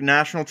back,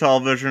 national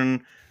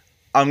television.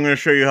 I'm going to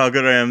show you how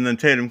good I am. And then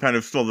Tatum kind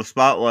of stole the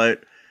spotlight.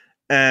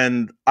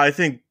 And I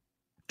think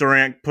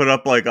Durant put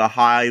up like a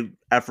high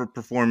effort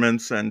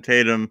performance, and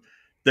Tatum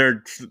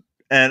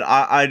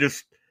I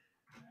just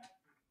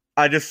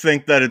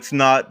think that it's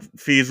not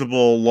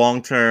feasible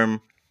long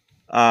term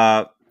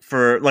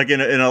for like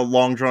in a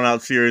long drawn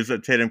out series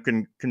that Tatum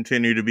can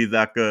continue to be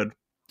that good.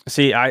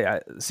 See,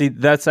 I see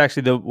that's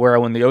actually where I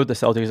win the O with the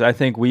Celtics. I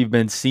think we've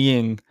been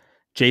seeing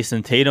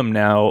Jason Tatum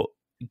now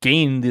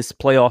gain this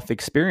playoff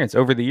experience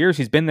over the years.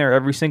 He's been there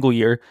every single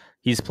year.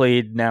 He's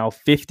played now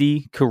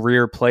 50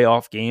 career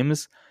playoff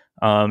games.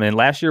 And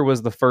last year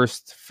was the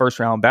first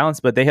round bounce,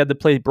 but they had to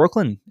play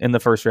Brooklyn in the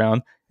first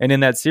round. And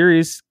in that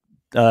series,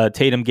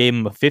 Tatum gave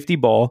him a 50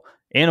 ball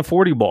and a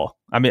 40 ball.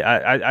 I mean,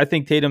 I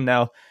think Tatum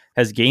now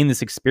has gained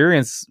this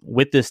experience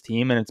with this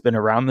team, and it's been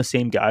around the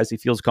same guys. He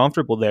feels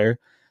comfortable there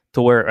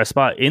to where a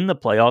spot in the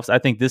playoffs. I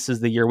think this is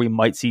the year we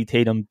might see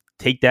Tatum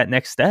take that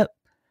next step.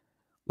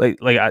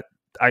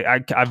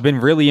 I've been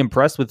really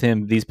impressed with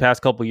him these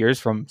past couple years,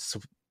 from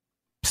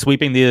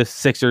sweeping the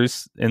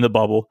Sixers in the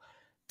bubble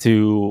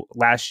to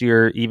last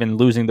year, even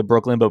losing to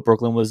Brooklyn, but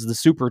Brooklyn was the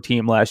super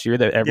team last year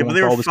that everyone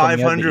thought was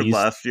coming out of the East. They were 500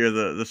 last year,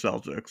 the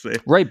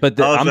Celtics. Right, but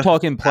I'm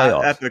talking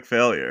playoffs. Epic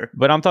failure.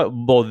 But I'm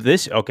talking,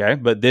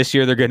 but this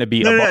year they're going to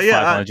be above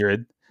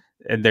 500,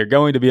 and they're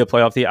going to be a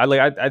playoff team.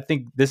 I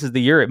think this is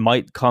the year it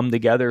might come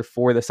together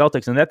for the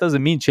Celtics, and that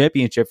doesn't mean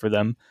championship for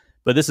them,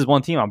 but this is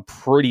one team I'm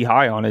pretty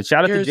high on. And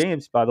shout out to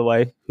James, by the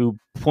way, who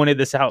pointed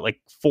this out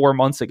like 4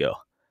 months ago.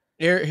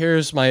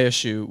 Here's my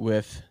issue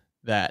with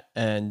that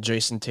and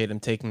Jason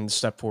Tatum taking the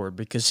step forward,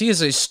 because he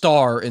is a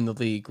star in the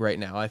league right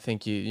now. I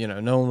think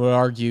no one would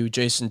argue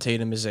Jason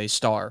Tatum is a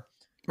star.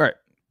 Right.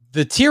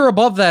 The tier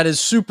above that is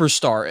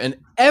superstar, and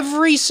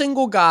every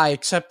single guy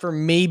except for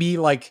maybe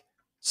like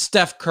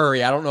Steph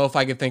Curry, I don't know if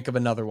I could think of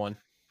another one,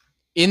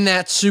 in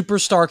that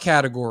superstar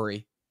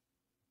category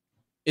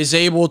is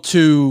able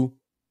to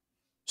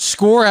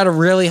score at a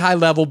really high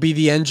level, be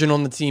the engine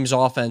on the team's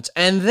offense,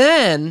 and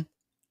then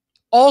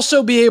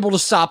also be able to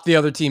stop the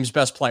other team's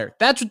best player.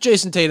 That's what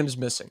Jason Tatum is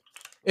missing.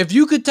 If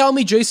you could tell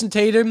me Jason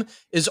Tatum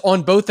is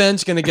on both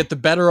ends going to get the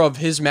better of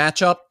his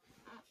matchup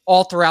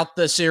all throughout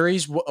the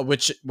series,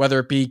 which whether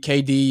it be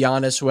KD,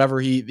 Giannis, whoever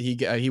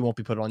he won't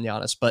be put on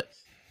Giannis, but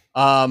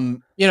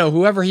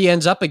whoever he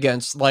ends up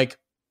against, like,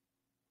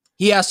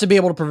 he has to be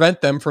able to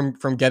prevent them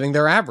from getting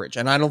their average,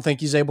 and I don't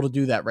think he's able to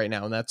do that right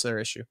now, and that's their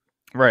issue.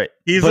 Right.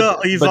 He's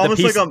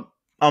almost like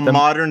a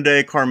modern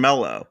day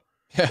Carmelo.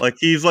 Like,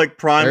 he's like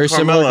prime Very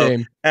Carmelo.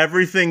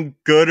 Everything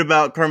good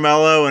about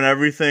Carmelo and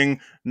everything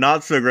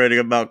not so great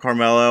about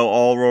Carmelo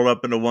all rolled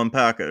up into one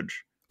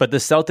package. But the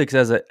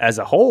Celtics as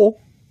a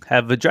whole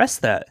have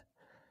addressed that.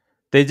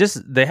 They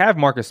have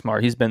Marcus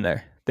Smart. He's been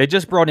there. They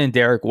just brought in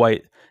Derek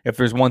White. If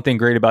there's one thing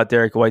great about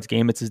Derek White's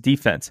game, it's his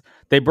defense.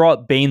 They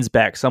brought Baines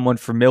back, someone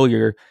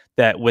familiar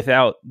that,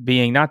 without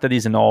being, not that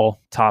he's an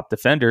all top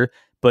defender,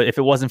 but if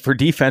it wasn't for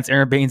defense,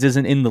 Aaron Baines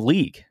isn't in the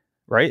league,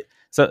 right?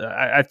 So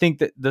I think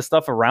that the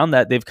stuff around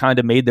that, they've kind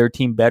of made their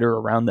team better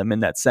around them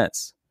in that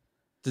sense.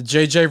 Did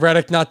JJ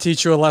Redick not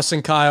teach you a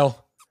lesson,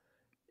 Kyle?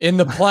 In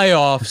the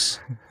playoffs,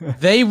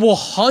 they will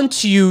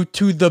hunt you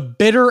to the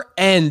bitter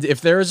end if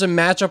there is a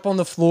matchup on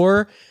the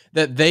floor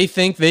that they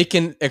think they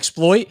can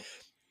exploit.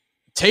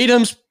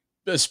 Tatum's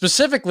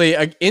specifically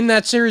in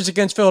that series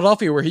against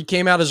Philadelphia, where he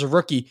came out as a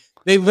rookie,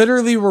 they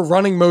literally were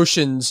running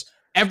motions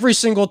every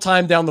single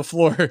time down the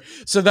floor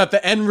so that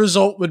the end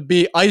result would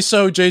be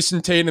ISO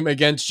Jason Tatum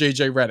against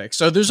JJ Redick.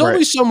 So there's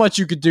only so much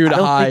you could do to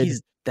hide. Think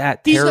he's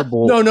that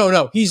terrible.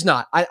 No, he's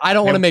not. I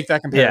don't want to make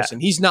that comparison.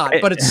 Yeah. He's not,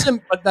 but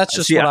but that's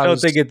just what I don't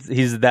think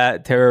he's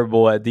that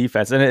terrible at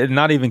defense, and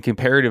not even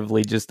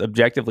comparatively, just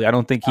objectively. I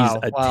don't think he's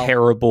a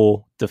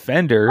terrible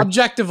defender.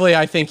 Objectively,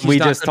 I think he's we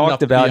just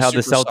talked about how the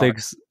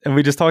Celtics, and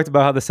we just talked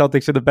about how the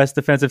Celtics are the best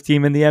defensive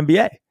team in the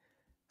NBA.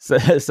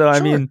 So I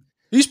mean,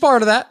 he's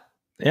part of that.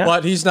 Yeah,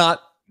 but he's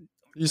not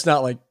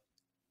like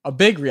a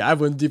big reason. I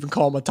wouldn't even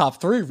call him a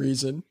top 3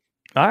 reason.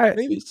 All right.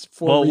 Maybe it's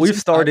 4 Well, we've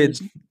started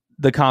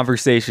the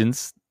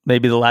conversations.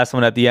 Maybe the last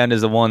one at the end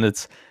is the one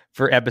that's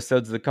for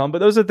episodes to come. But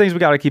those are the things we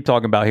got to keep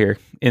talking about here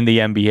in the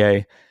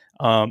NBA.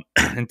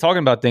 And talking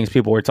about things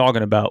people were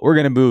talking about, we're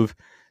going to move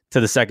to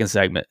the second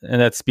segment, and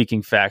that's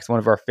Speaking Facts, one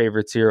of our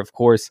favorites here, of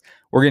course.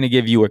 We're going to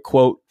give you a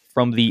quote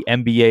from the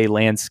NBA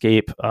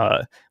landscape,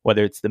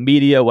 whether it's the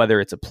media, whether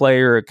it's a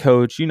player, a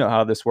coach, you know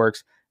how this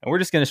works. And we're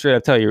just going to straight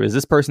up tell you, is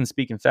this person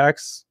speaking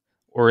facts,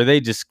 or are they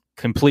just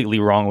completely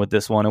wrong with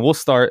this one? And we'll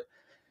start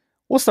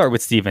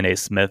with Stephen A.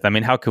 Smith. I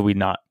mean, how could we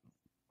not?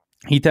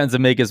 He tends to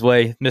make his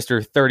way,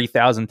 Mr.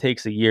 30,000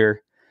 takes a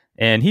year.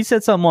 And he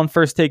said something on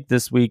First Take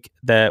this week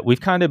that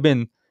we've kind of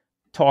been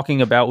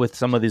talking about with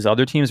some of these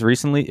other teams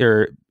recently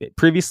or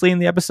previously in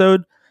the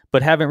episode,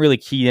 but haven't really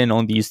keyed in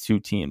on these two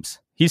teams.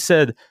 He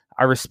said,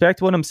 I respect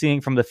what I'm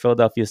seeing from the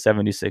Philadelphia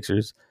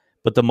 76ers,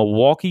 but the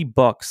Milwaukee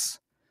Bucks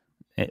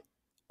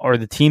are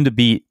the team to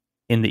beat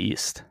in the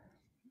East.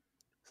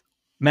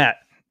 Matt,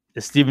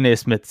 is Stephen A.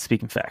 Smith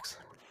speaking facts?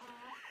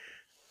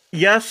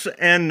 Yes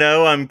and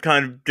no. I'm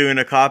kind of doing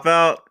a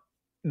cop-out.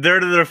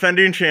 They're the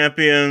defending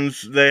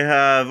champions. They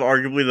have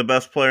arguably the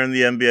best player in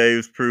the NBA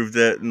who's proved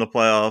it in the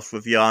playoffs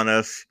with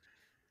Giannis.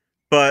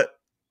 But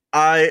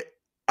I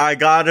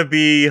gotta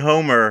be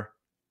Homer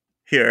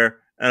here,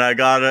 and I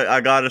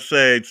gotta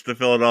say it's the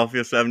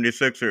Philadelphia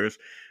 76ers.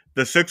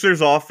 The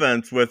Sixers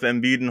offense with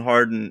Embiid and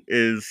Harden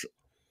is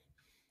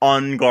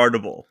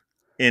unguardable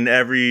in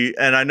every,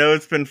 and I know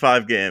it's been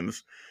 5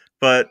 games,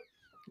 but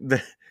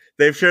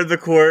they've shared the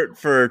court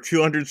for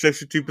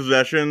 262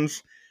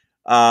 possessions,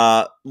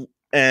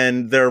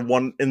 and they're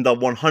in the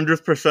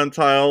 100th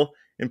percentile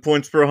in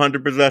points per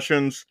 100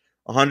 possessions,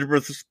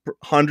 100th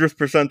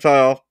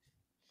percentile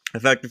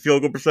effective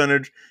field goal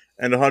percentage,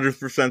 and 100th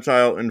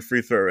percentile in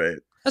free throw rate.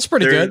 That's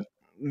pretty good.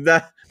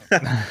 That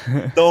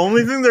the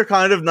only thing they're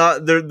kind of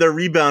not, their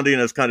rebounding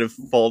has kind of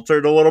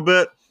faltered a little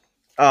bit,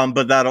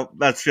 but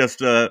that's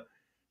just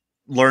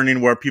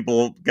learning where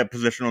people get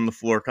position on the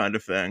floor kind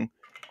of thing.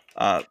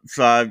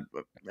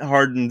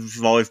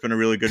 Harden's always been a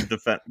really good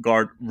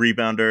guard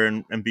rebounder,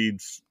 and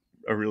Embiid's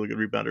a really good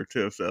rebounder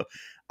too. So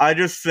I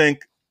just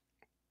think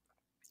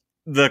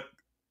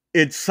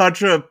it's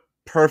such a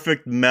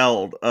perfect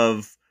meld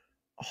of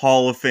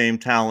Hall of Fame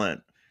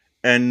talent,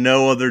 and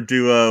no other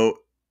duo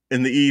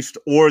in the East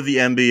or the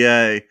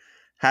NBA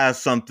has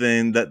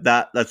something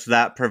that's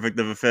that perfect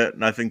of a fit.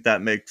 And I think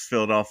that makes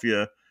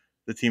Philadelphia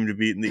the team to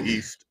beat in the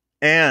East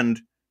and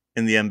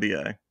in the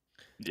NBA.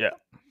 Yeah.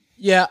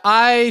 Yeah,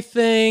 I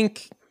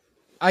think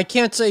I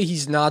can't say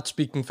he's not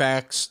speaking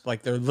facts.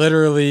 Like, they're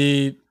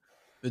literally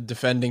the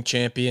defending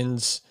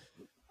champions.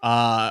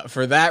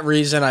 For that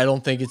reason, I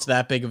don't think it's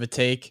that big of a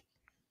take.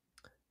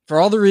 For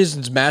all the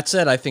reasons Matt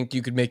said, I think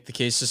you could make the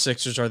case the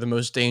Sixers are the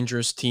most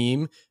dangerous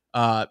team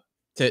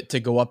to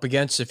go up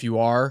against if you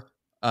are.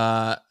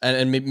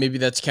 And maybe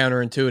that's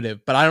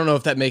counterintuitive, but I don't know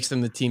if that makes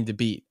them the team to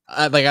beat.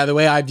 The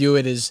way I view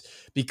it is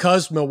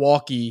because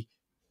Milwaukee,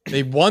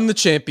 they won the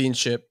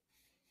championship,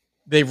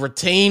 they've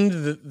retained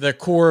the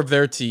core of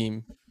their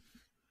team,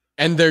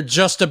 and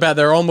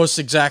they're almost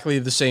exactly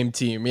the same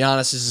team.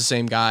 Giannis is the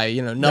same guy.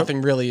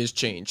 Nothing really has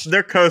changed.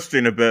 They're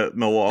coasting a bit,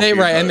 Milwaukee.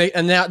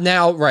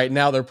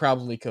 Now they're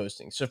probably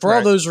coasting. So for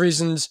all those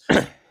reasons,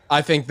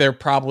 I think they're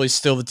probably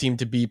still the team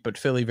to beat, but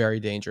Philly very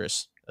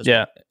dangerous.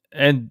 Yeah. Well.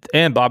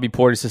 And Bobby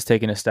Portis has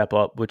taken a step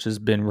up, which has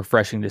been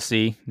refreshing to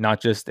see.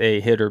 Not just a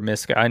hit or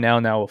miss guy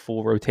now a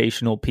full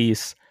rotational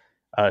piece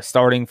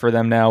starting for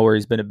them now, where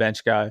he's been a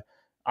bench guy.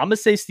 I'm going to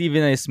say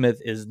Stephen A.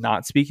 Smith is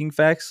not speaking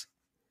facts.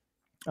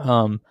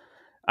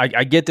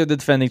 I get they're the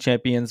defending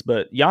champions,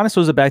 but Giannis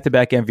was a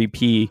back-to-back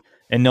MVP,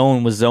 and no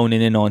one was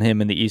zoning in on him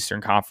in the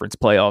Eastern Conference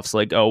playoffs.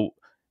 Like, oh,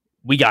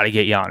 we got to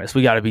get Giannis.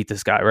 We got to beat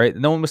this guy, right?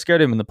 No one was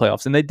scared of him in the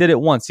playoffs, and they did it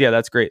once. Yeah,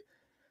 that's great.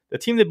 The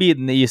team to beat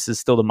in the East is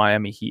still the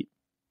Miami Heat.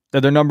 They're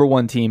their number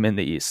 1 team in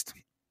the East.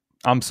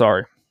 I'm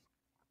sorry.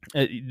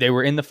 They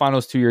were in the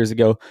finals 2 years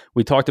ago.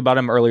 We talked about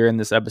them earlier in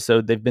this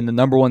episode. They've been the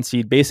number 1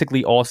 seed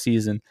basically all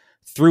season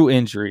through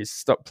injuries.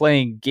 Start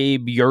playing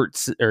Gabe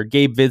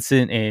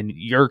Vincent and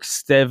Yerk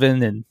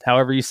Steven and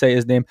however you say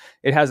his name.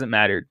 It hasn't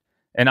mattered.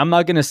 And I'm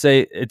not going to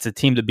say it's a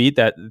team to beat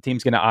that the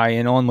team's going to eye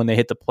in on when they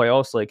hit the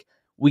playoffs. Like,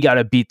 we got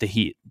to beat the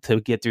Heat to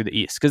get through the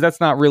East, because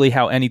that's not really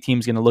how any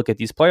team's going to look at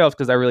these playoffs,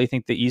 because I really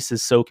think the East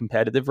is so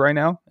competitive right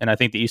now, and I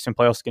think the Eastern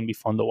playoffs is going to be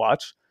fun to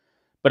watch.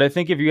 But I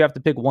think if you have to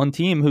pick one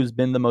team who's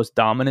been the most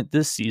dominant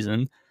this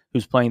season,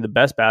 who's playing the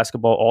best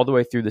basketball all the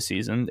way through the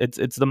season,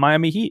 it's the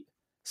Miami Heat.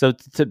 So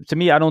to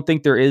me, I don't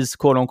think there is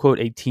quote unquote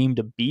a team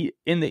to beat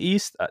in the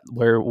East.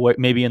 Where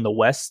maybe in the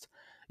West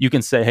you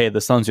can say, hey,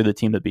 the Suns are the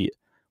team to beat,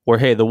 or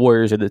hey, the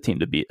Warriors are the team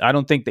to beat. I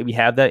don't think that we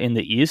have that in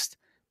the East.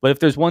 But if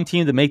there's one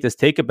team to make this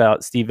take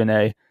about, Stephen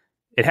A.,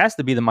 it has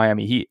to be the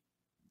Miami Heat,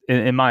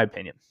 in my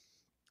opinion.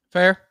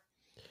 Fair.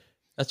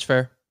 That's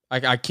fair.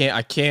 I can't.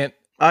 I can't.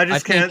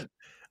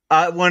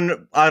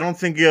 When I don't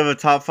think you have a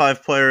top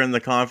 5 player in the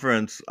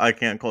conference, I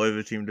can't call you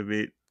the team to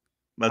beat.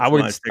 That's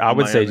I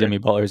would say Jimmy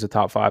Butler is a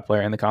top 5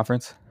 player in the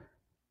conference.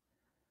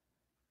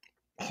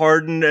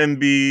 Harden,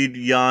 Embiid,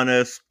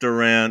 Giannis,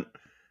 Durant,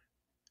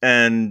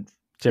 and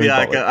Jimmy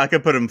Butler. I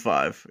could put him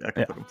 5. I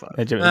could put him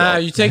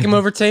 5. You take him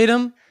over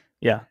Tatum?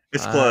 Yeah,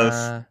 it's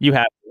close. You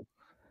have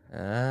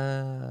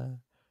to.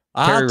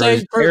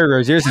 Terry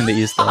Rozier's in the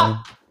East, though.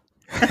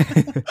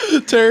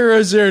 Terry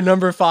Rozier,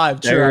 number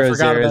 5. True, Terry I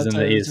forgot Rozier about is in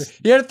the East.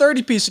 He had a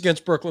 30-piece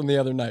against Brooklyn the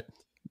other night.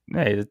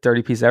 Hey, the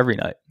 30-piece every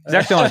night. He's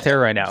actually on a tear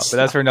right now, but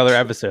that's for another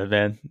episode,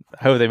 man.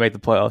 I hope they make the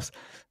playoffs.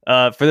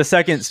 For the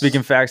second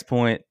speaking facts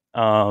point,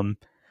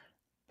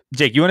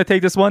 Jake, you want to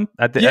take this one?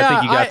 I think you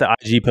got the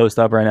IG post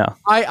up right now.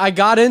 I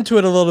got into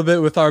it a little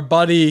bit with our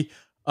buddy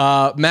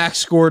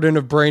Max Gordon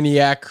of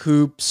Brainiac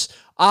Hoops.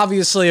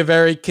 Obviously, a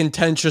very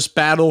contentious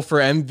battle for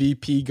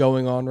MVP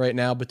going on right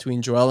now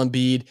between Joel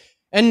Embiid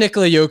and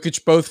Nikola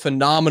Jokic, both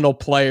phenomenal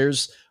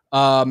players.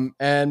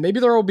 And maybe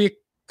there will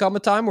come a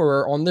time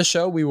where on this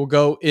show we will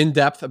go in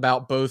depth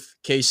about both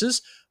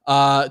cases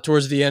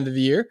towards the end of the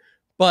year.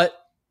 But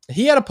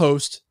he had a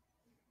post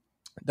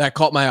that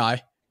caught my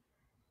eye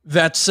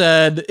that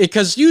said,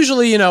 because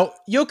usually,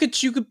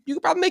 Jokic, you could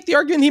probably make the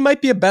argument he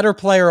might be a better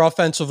player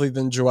offensively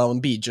than Joel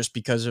Embiid just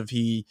because of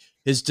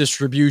his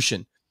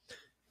distribution.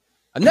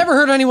 I've never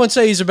heard anyone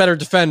say he's a better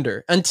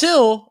defender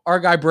until our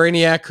guy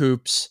Brainiac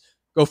Hoops,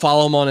 go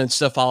follow him on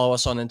Insta, follow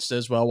us on Insta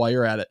as well while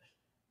you're at it,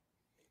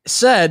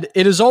 said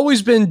it has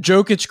always been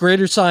Jokic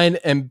greater sign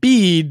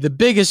Embiid. The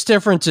biggest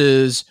difference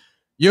is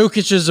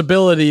Jokic's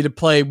ability to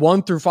play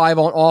 1 through 5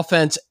 on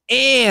offense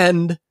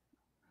and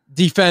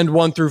defend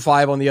 1 through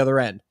 5 on the other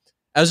end.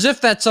 As if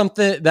that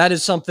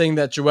is something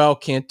that Joel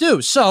can't do.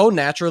 So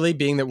naturally,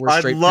 being that we're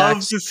straight, I'd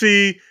love to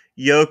see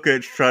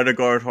Jokic try to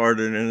guard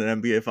Harden in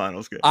an NBA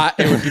Finals game.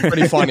 It would be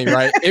pretty funny,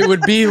 right? It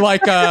would be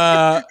like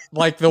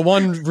the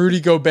one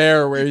Rudy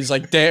Gobert where he's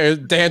like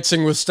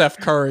dancing with Steph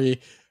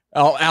Curry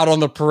out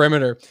on the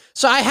perimeter.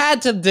 So I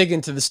had to dig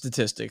into the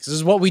statistics. This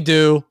is what we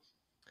do.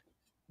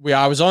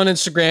 I was on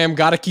Instagram,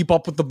 got to keep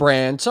up with the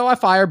brand, so I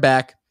fire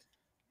back.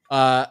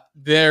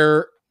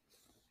 Their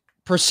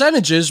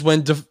percentages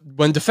when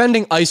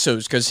defending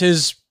ISOs, because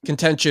his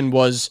contention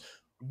was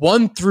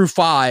 1 through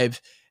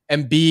 5.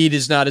 Embiid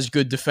is not as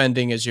good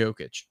defending as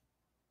Jokic.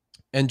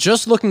 And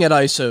just looking at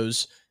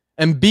ISOs,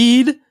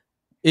 Embiid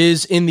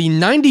is in the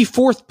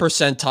 94th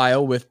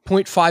percentile with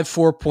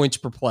 0.54 points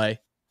per play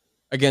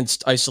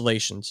against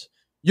isolations.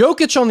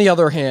 Jokic, on the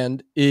other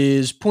hand,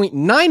 is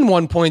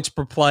 0.91 points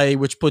per play,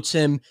 which puts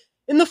him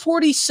in the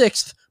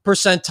 46th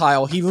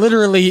percentile. He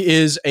literally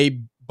is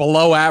a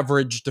below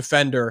average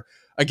defender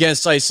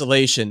against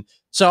isolation.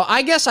 So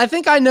I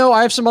think I know.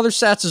 I have some other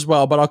stats as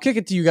well, but I'll kick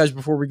it to you guys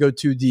before we go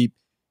too deep.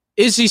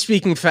 Is he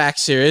speaking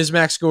facts here? Is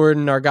Max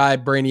Gordon, our guy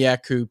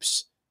Brainiac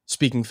Hoops,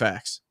 speaking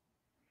facts?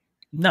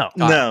 No.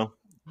 I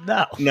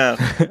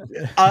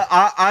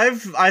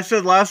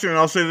said last year, and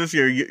I'll say this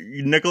year,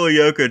 Nikola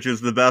Jokic is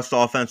the best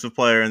offensive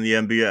player in the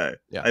NBA.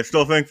 Yeah. I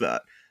still think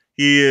that.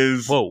 He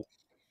is... Whoa.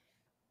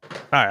 All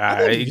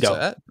right, you can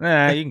go.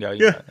 You can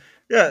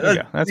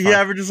go. He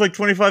averages like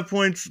 25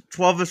 points,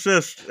 12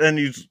 assists, and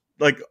he's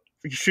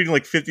shooting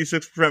like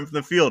 56% from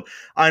the field.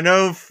 I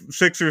know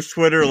Sixers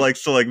Twitter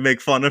likes to make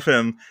fun of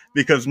him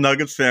because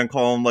Nuggets fan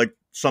call him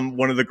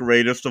one of the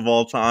greatest of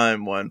all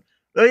time.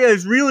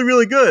 He's really,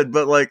 really good,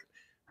 but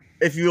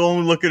if you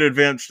only look at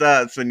advanced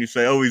stats and you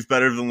say, oh, he's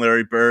better than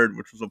Larry Bird,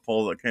 which was a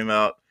poll that came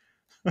out.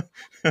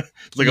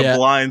 It's a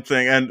blind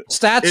thing. And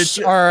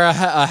stats are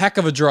a heck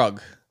of a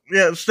drug.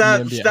 Yeah,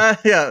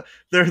 yeah,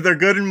 they're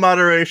good in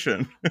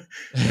moderation,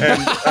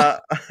 and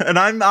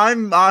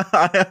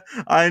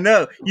I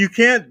know you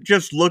can't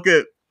just look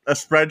at a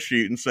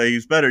spreadsheet and say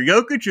he's better.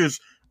 Jokic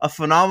is a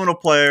phenomenal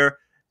player.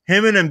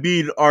 Him and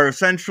Embiid are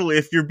essentially,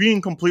 if you're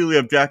being completely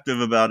objective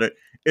about it,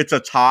 it's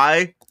a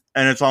tie,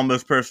 and it's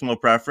almost personal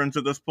preference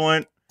at this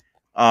point.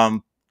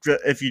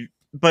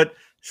 But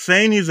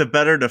saying he's a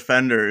better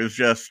defender is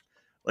just.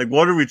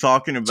 What are we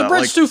talking about? It's a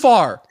bridge too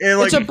far.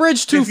 It's a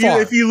bridge too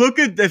far. If you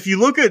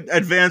look at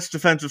advanced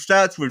defensive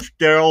stats, which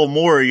Daryl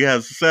Morey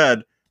has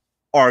said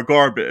are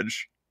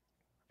garbage,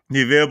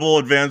 the available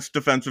advanced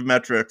defensive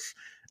metrics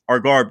are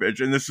garbage.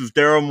 And this is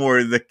Daryl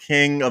Morey, the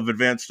king of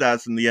advanced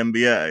stats in the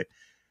NBA.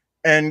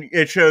 And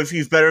it shows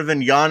he's better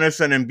than Giannis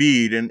and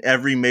Embiid in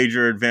every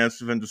major advanced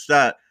defensive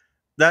stat.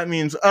 That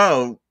means,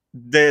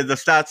 the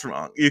stat's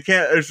wrong. You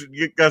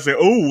gotta say,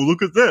 oh,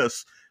 look at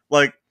this.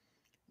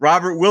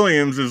 Robert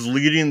Williams is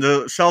leading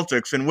the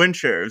Celtics in win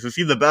shares. Is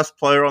he the best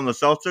player on the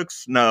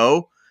Celtics?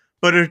 No.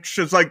 But it's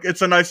just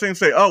it's a nice thing to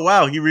say, oh,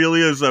 wow, he really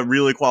is a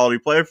really quality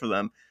player for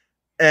them.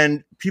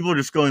 And people are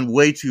just going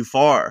way too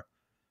far.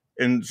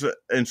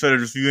 instead of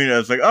just viewing it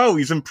as like, oh,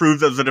 he's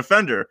improved as a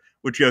defender,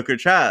 which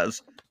Jokic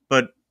has,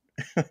 but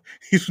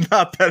he's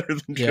not better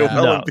than Joel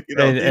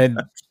Embiid.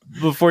 And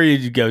before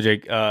you go,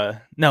 Jake,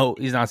 no,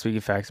 he's not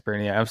speaking facts,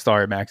 Bernie. I'm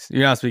sorry, Max.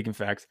 You're not speaking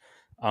facts.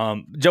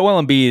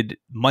 Joel Embiid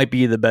might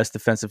be the best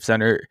defensive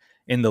center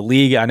in the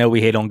league. I know we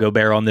hate on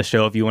Gobert on this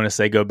show. If you want to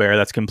say Gobert,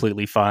 that's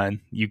completely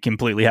fine. You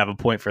completely have a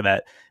point for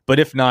that. But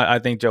if not, I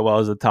think Joel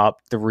is a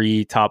top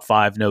 3, top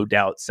 5, no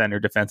doubt, center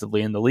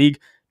defensively in the league.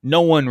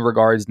 No one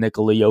regards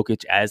Nikola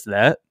Jokic as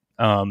that.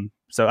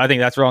 So I think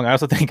that's wrong. I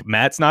also think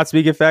Matt's not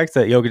speaking facts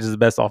that Jokic is the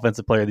best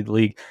offensive player in the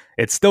league.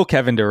 It's still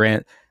Kevin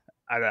Durant.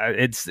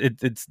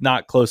 It's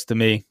not close to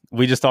me.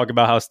 We just talk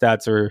about how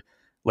stats are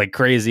like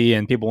crazy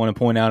and people want to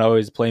point out, oh,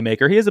 he's a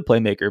playmaker. He is a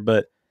playmaker,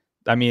 but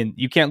I mean,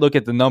 you can't look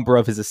at the number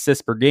of his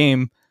assists per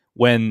game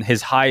when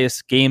his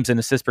highest games and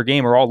assists per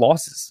game are all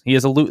losses. He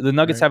has the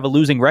Nuggets have a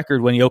losing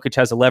record when Jokic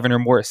has 11 or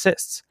more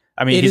assists.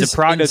 I mean, he's a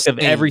product of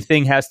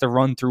everything has to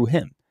run through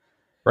him,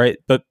 right?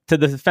 But to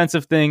the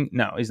defensive thing,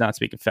 no, he's not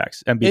speaking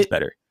facts. Embiid's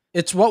better.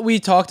 It's what we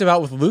talked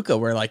about with Luka.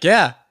 We're like,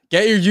 yeah,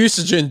 get your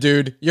usage in,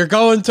 dude. You're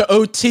going to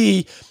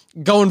OT,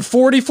 going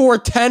 44,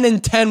 10,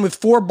 and 10 with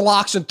 4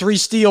 blocks and 3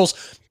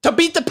 steals to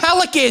beat the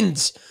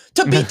Pelicans.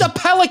 To beat the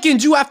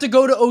Pelicans, you have to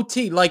go to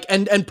OT, like,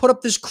 and put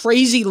up this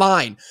crazy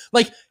line.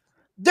 Like,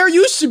 there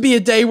used to be a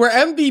day where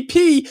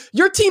MVP,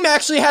 your team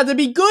actually had to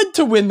be good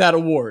to win that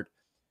award.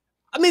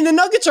 I mean, the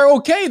Nuggets are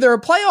okay. They're a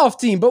playoff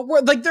team, but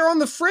they're on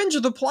the fringe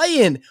of the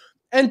play-in.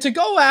 And to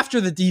go after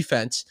the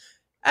defense,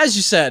 as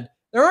you said,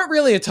 there aren't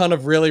really a ton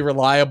of really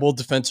reliable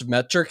defensive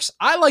metrics.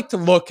 I like to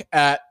look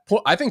at,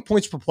 I think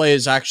points per play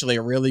is actually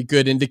a really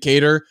good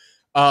indicator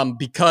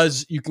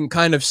because you can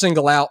kind of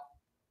single out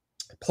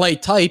play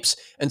types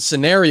and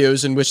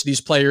scenarios in which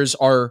these players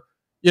are,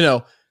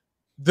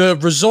 the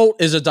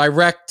result is a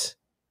direct,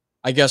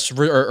 I guess,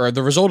 or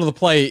the result of the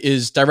play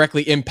is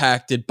directly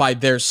impacted by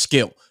their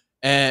skill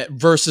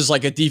versus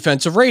like a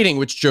defensive rating,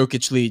 which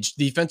Jokic leads,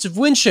 defensive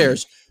win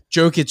shares,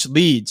 Jokic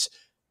leads.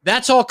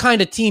 That's all kind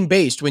of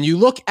team-based. When you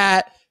look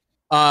at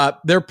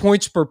their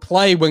points per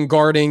play when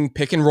guarding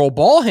pick-and-roll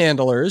ball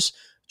handlers,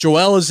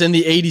 Joel is in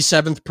the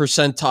 87th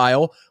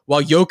percentile,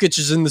 while Jokic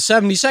is in the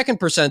 72nd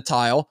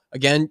percentile.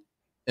 Again,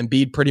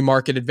 Embiid pretty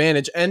market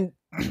advantage. And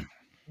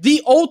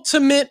the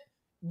ultimate,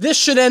 this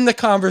should end the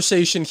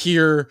conversation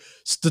here,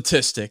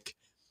 statistic.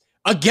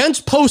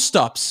 Against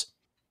post-ups,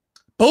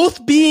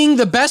 both being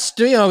the best,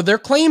 their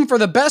claim for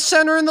the best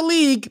center in the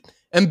league,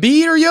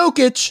 Embiid or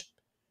Jokic,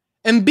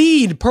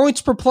 Embiid,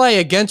 points per play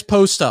against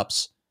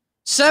post-ups,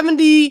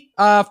 71st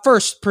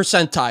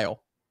percentile.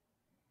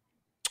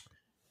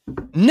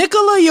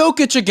 Nikola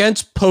Jokic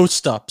against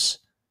post-ups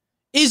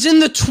is in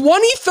the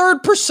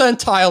 23rd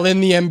percentile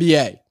in the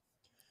NBA.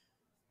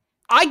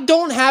 I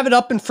don't have it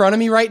up in front of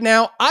me right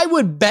now. I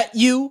would bet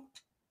you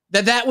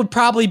that would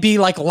probably be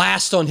like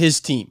last on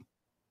his team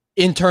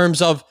in terms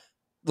of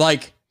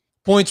like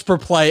points per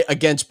play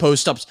against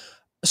post-ups.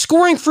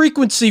 Scoring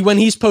frequency when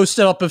he's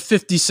posted up of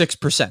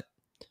 56%.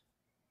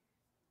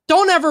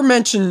 Don't ever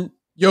mention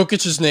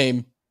Jokic's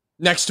name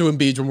next to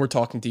Embiid when we're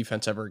talking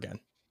defense ever again.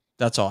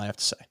 That's all I have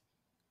to say.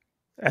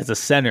 As a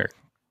center,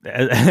 you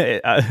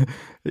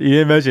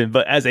didn't mention,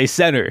 but as a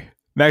center,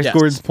 Max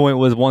Gordon's point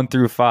was 1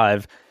 through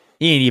 5.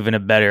 He ain't even a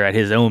better at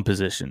his own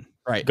position,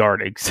 right?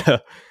 Guarding. So, all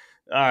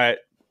right,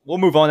 we'll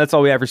move on. That's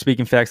all we have for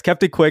Speaking Facts.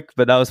 Kept it quick,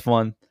 but that was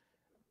fun.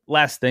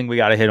 Last thing we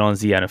got to hit on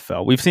is the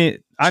NFL. We've seen,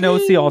 I know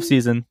it's the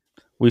offseason.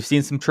 We've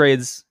seen some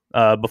trades.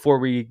 Before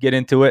we get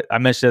into it, I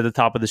mentioned at the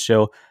top of the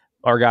show,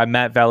 our guy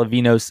Matt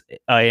Valavinos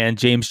and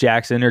James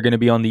Jackson are going to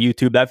be on the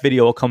YouTube. That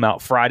video will come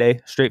out Friday.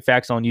 Straight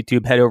Facts on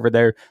YouTube. Head over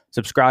there.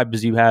 Subscribe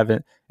as you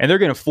haven't. And they're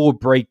going to full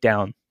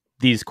breakdown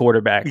these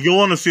quarterbacks. You'll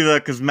want to see that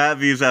because Matt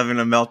V is having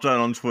a meltdown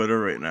on Twitter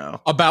right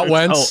now. About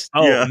Wentz?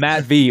 Yeah.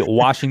 Matt V,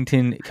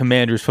 Washington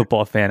Commanders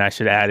football fan, I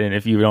should add in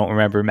if you don't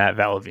remember Matt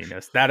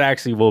Valavinos. That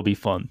actually will be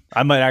fun.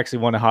 I might actually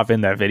want to hop in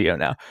that video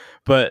now.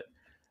 But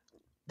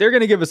they're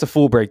going to give us a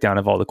full breakdown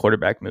of all the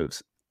quarterback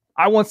moves.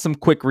 I want some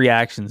quick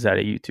reactions out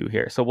of you two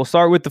here. So we'll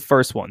start with the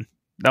first one.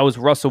 That was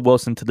Russell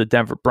Wilson to the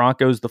Denver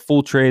Broncos, the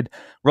full trade.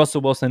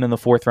 Russell Wilson in the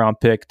 4th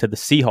round pick to the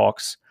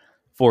Seahawks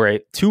for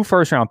 2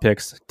 first-round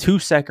picks, 2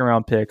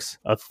 second-round picks,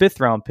 a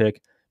 5th-round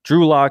pick,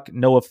 Drew Lock,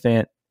 Noah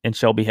Fant, and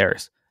Shelby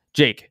Harris.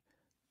 Jake,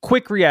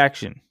 quick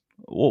reaction.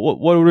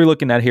 What are we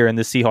looking at here in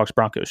the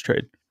Seahawks-Broncos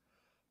trade?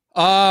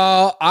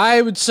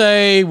 I would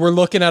say we're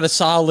looking at a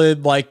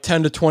solid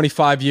 10 to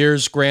 25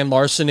 years grand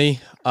larceny.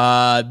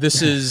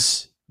 This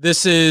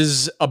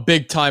is a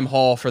big-time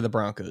haul for the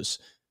Broncos.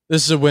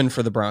 This is a win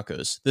for the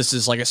Broncos. This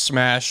is like a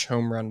smash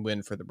home run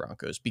win for the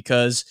Broncos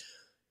because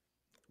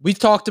we've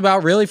talked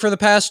about really for the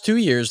past 2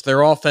 years,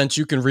 their offense,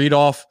 you can read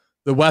off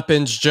the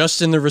weapons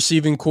just in the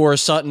receiving core.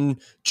 Sutton,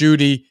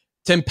 Judy,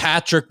 Tim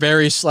Patrick,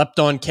 very slept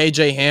on.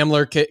 KJ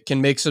Hamler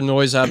can make some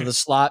noise out of the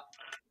slot.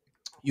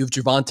 You have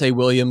Javonte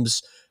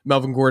Williams,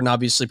 Melvin Gordon,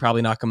 obviously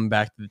probably not coming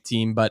back to the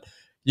team, but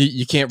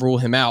you can't rule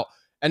him out.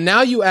 And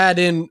now you add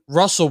in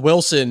Russell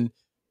Wilson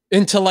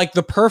into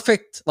the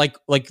perfect, like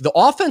the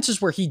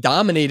offenses where he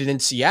dominated in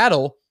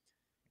Seattle.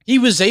 he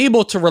was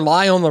able to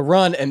rely on the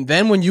run, and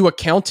then when you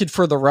accounted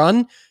for the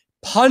run,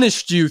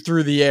 punished you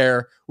through the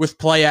air with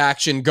play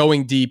action,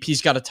 going deep.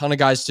 He's got a ton of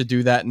guys to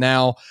do that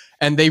now,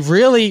 and they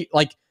really,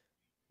 like,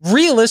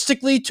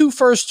 realistically, 2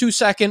 first, 2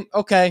 second,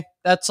 okay,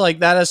 that's like,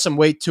 that has some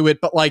weight to it,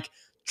 but like,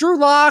 Drew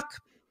Lock,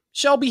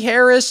 Shelby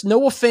Harris,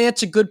 Noah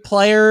Fant's a good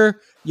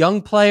player,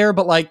 young player,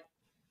 but like,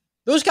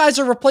 those guys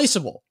are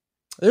replaceable.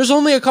 There's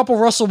only a couple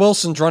Russell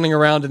Wilsons running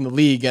around in the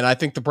league, and I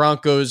think the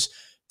Broncos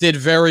did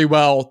very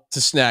well to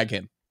snag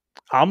him.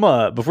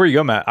 Before you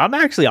go, Matt, I'm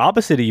actually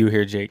opposite of you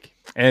here, Jake.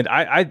 And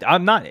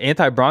I'm not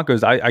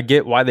anti-Broncos. I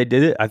get why they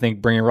did it. I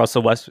think bringing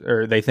Russell West,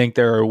 or they think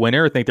they're a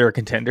winner, think they're a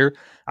contender.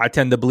 I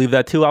tend to believe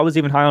that too. I was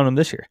even high on them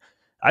this year.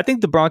 I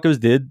think the Broncos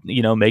did,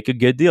 make a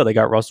good deal. They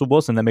got Russell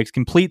Wilson. That makes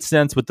complete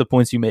sense with the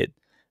points you made.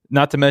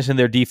 Not to mention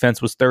their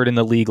defense was 3rd in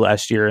the league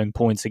last year in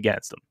points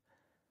against them.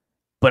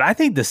 But I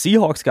think the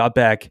Seahawks got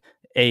back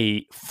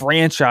a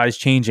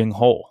franchise-changing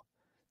hole.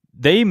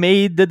 They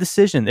made the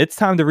decision. It's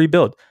time to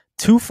rebuild.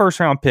 2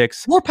 first-round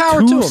picks, more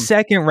power to 2 them.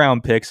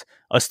 second-round picks,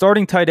 a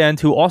starting tight end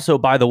who also,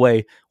 by the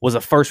way, was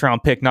a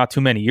first-round pick not too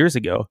many years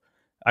ago.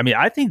 I mean,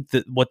 I think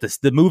that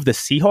the move the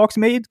Seahawks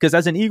made, because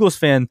as an Eagles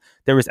fan,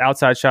 there was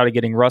outside shot of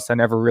getting Russ. I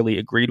never really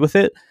agreed with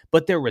it,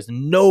 but there was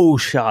no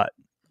shot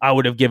I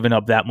would have given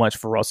up that much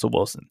for Russell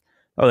Wilson.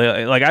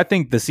 Like, I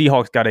think the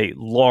Seahawks got a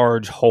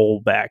large hole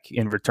back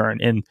in return,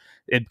 and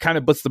it kind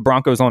of puts the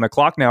Broncos on a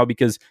clock now,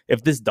 because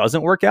if this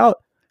doesn't work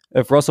out,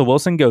 if Russell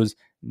Wilson goes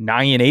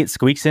 9-8,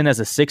 squeaks in as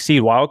a 6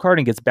 seed wild card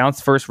and gets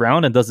bounced first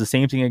round and does the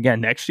same thing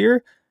again next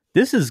year,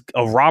 this is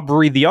a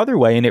robbery the other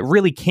way, and it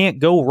really can't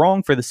go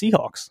wrong for the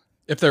Seahawks.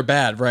 If they're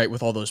bad, right,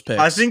 with all those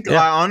picks. I think,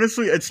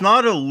 honestly, it's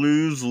not a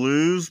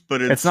lose-lose,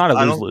 but it's not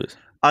a lose-lose.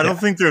 I don't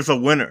think there's a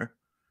winner,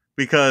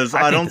 because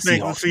I don't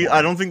think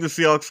the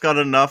Seahawks got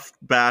enough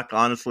back,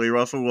 honestly.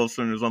 Russell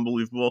Wilson is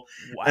unbelievable.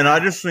 Wow. And I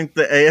just think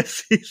the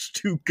AFC is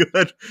too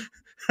good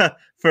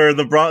for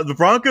the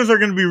Broncos are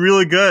going to be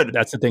really good.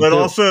 That's the thing.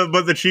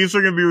 But the Chiefs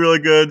are going to be really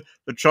good.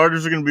 The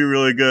Chargers are going to be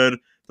really good.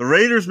 The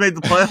Raiders made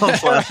the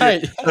playoffs last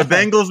year. The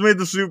Bengals made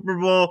the Super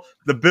Bowl.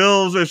 The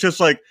Bills. It's just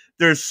like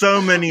there's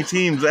so many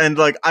teams, and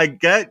like I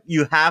get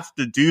you have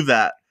to do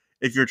that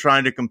if you're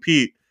trying to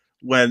compete.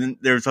 When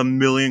there's a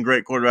million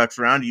great quarterbacks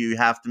around you, you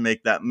have to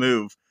make that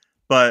move.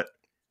 But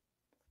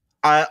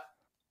I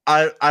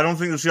don't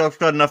think the Seahawks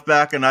got enough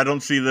back, and I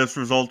don't see this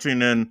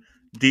resulting in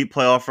deep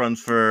playoff runs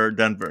for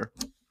Denver.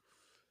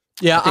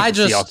 Yeah, I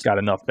just Seahawks got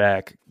enough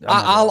back.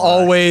 I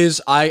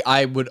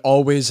would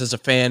always, as a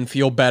fan,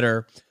 feel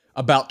better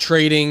about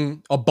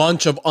trading a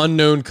bunch of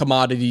unknown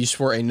commodities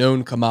for a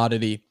known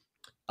commodity,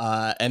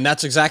 and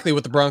that's exactly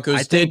what the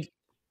Broncos did.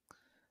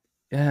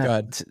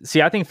 Yeah.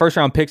 See, I think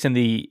first-round picks in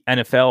the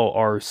NFL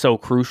are so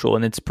crucial,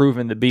 and it's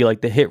proven to be. Like,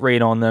 the hit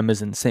rate on them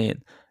is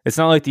insane. It's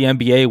not like the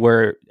NBA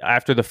where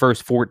after the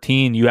first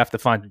 14, you have to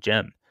find a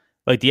gem.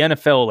 Like the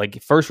NFL,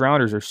 like first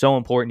rounders are so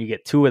important. You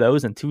get 2 of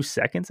those in 2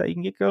 seconds that you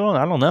can get going.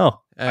 I don't know.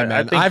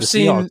 I've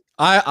seen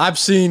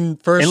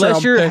first unless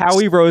round you're picks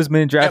Howie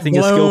Roseman drafting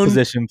a skill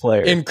position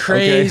player in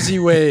crazy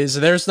ways.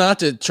 There's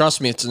trust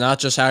me, it's not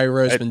just Howie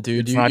Roseman,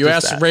 dude. You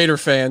ask Raider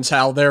fans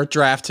how their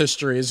draft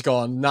history has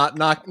gone. Not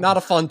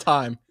a fun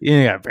time.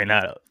 Yeah, bring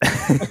that up.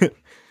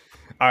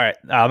 All right,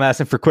 I'm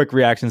asking for quick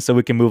reactions so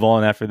we can move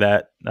on after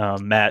that.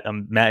 Matt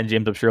and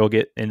James, I'm sure will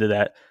get into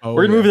that.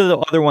 We're gonna move to the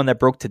other one that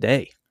broke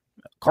today.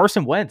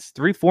 Carson Wentz,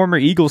 3 former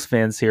Eagles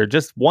fans here.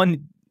 Just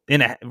 1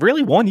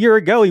 year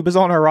ago, he was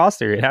on our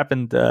roster. It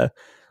happened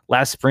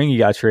last spring. He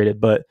got traded,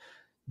 but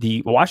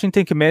the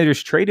Washington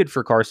Commanders traded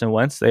for Carson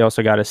Wentz. They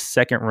also got a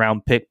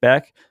 2nd-round pick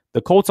back. The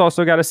Colts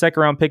also got a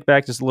 2nd-round pick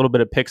back. Just a little bit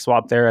of pick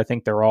swap there. I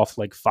think they're off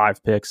like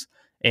 5 picks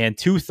and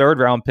 2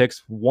 third-round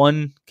picks.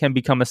 1 can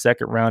become a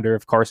 2nd-rounder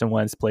if Carson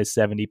Wentz plays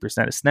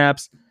 70% of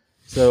snaps.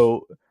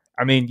 So,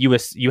 I mean, you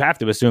have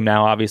to assume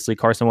now, obviously,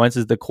 Carson Wentz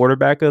is the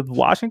quarterback of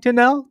Washington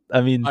now. I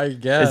mean, I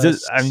guess.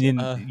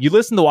 You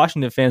listen to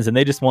Washington fans, and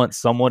they just want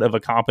somewhat of a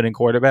competent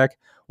quarterback.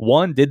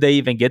 1, did they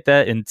even get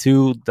that? And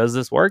 2, does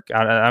this work?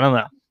 I don't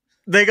know.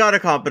 They got a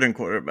competent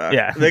quarterback.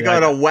 Yeah, they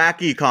got a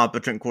wacky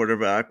competent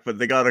quarterback, but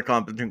they got a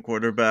competent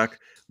quarterback.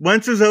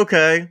 Wentz is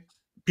okay.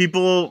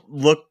 People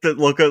look at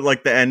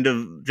like the end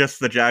of just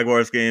the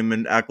Jaguars game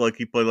and act like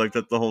he played like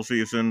that the whole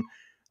season.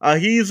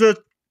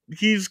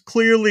 He's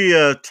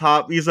clearly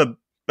he's a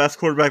best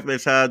quarterback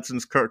they've had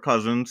since Kirk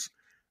Cousins.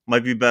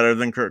 Might be better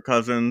than Kirk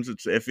Cousins.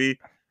 It's iffy.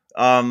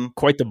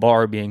 Quite the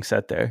bar being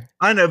set there.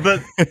 I know,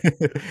 but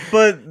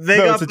they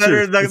got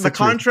better.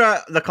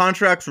 The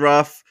contract's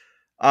rough.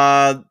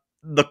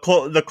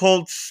 The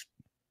Colts,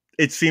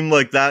 it seemed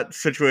like that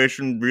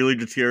situation really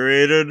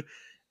deteriorated,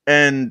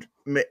 and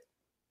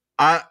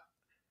I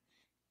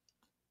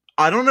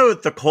don't know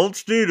what the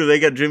Colts do. Do they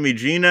get Jimmy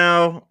G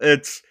now?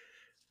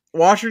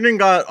 Washington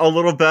got a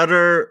little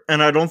better,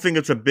 and I don't think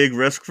it's a big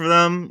risk for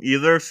them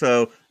either.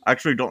 So I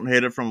actually don't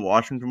hate it from a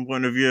Washington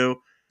point of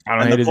view. I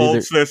don't hate the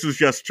Colts, it either. This is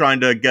just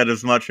trying to get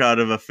as much out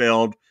of a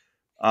failed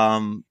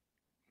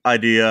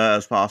idea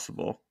as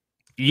possible.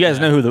 You guys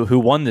know who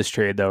won this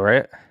trade, though,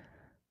 right?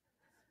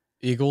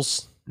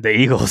 Eagles? The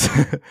Eagles.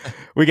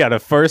 We got a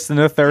first and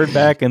a third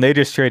back, and they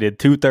just traded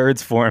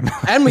 2/3 for him.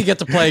 And we get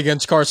to play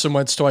against Carson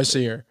Wentz twice a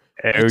year.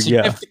 It's a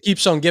gift that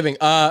keeps on giving.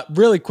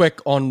 Really quick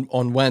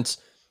on Wentz.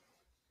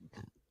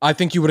 I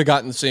think you would have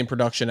gotten the same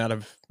production out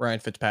of Ryan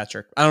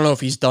Fitzpatrick. I don't know if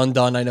he's done.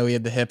 I know he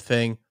had the hip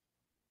thing.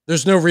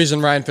 There's no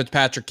reason Ryan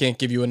Fitzpatrick can't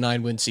give you a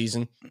 9-win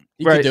season.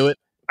 He could do it.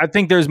 I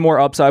think there's more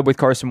upside with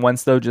Carson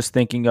Wentz, though, just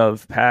thinking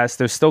of past.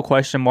 There's still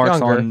question marks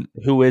on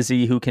who is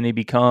he, who can he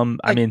become.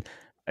 I mean,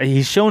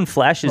 he's shown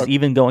flashes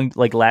even going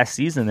like last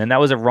season, and that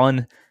was a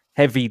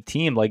run-heavy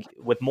team. Like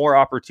with more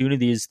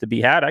opportunities to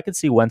be had, I could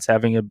see Wentz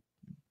having a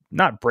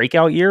not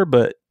breakout year,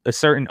 but a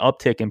certain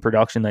uptick in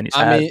production that he's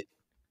had. I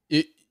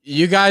mean,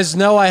 you guys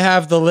know I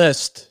have the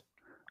list.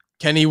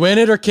 Can he win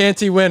it or can't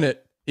he win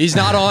it? He's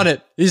not on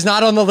it. He's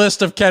not on the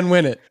list of can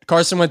win it.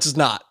 Carson Wentz is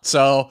not.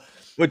 So,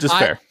 which is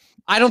fair.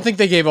 I don't think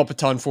they gave up a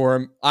ton for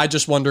him. I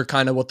just wonder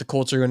kind of what the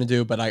Colts are going to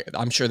do, but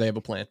I'm sure they have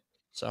a plan.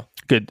 So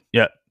good.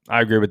 Yeah,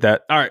 I agree with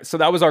that. All right. So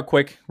that was our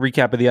quick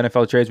recap of the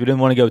NFL trades. We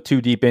didn't want to go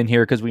too deep in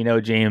here because we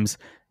know James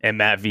and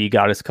Matt V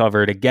got us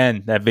covered.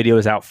 Again, that video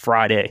is out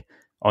Friday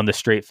on the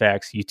Straight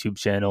Facts YouTube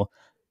channel.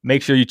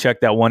 Make sure you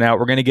check that one out.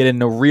 We're going to get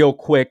into real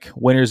quick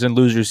winners and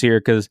losers here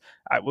because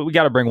we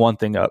got to bring one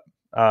thing up.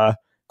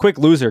 Quick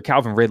loser,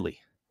 Calvin Ridley.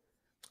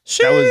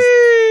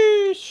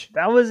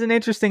 That was an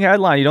interesting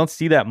headline. You don't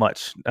see that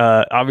much.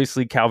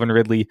 Obviously, Calvin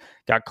Ridley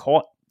got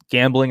caught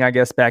gambling, I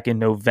guess, back in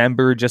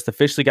November, just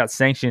officially got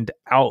sanctioned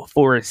out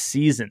for a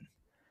season.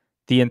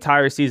 The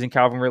entire season,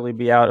 Calvin Ridley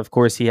be out. Of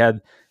course, he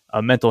had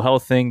a mental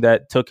health thing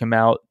that took him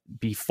out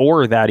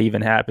before that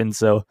even happened.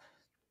 So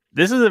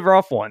this is a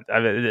rough one.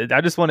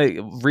 I just want a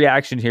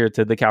reaction here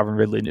to the Calvin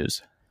Ridley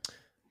news.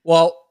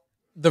 Well,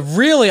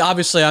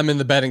 obviously, I'm in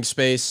the betting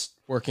space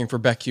working for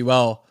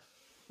BetQL.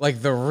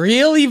 Like the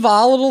really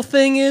volatile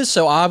thing is,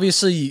 so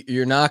obviously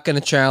you're not going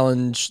to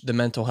challenge the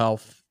mental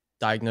health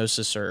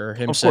diagnosis or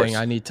him saying,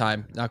 I need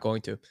time. Not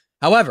going to.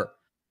 However,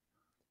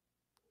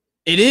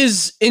 it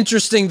is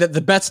interesting that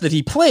the bets that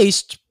he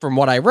placed, from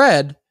what I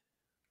read,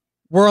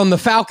 were on the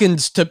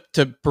Falcons to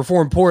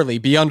perform poorly,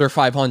 be under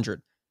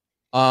 500.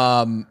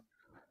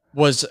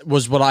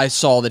 Was what I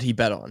saw that he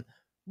bet on,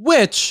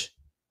 which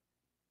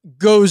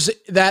goes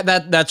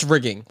that's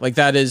rigging. Like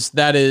that is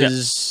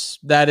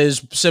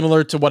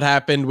similar to what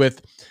happened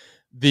with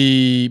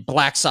the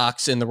Black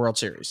Sox in the World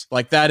Series.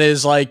 Like that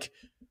is like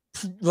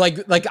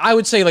I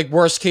would say like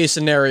worst case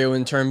scenario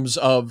in terms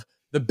of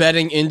the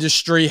betting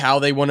industry, how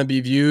they want to be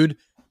viewed.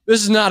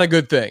 This is not a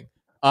good thing.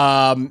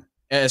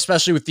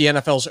 Especially with the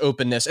NFL's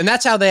openness. And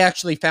that's how they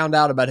actually found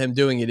out about him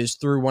doing it, is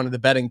through one of the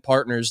betting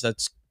partners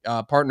that's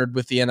partnered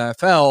with the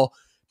NFL,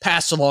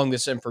 pass along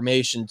this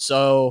information.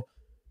 So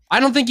I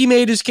don't think he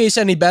made his case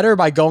any better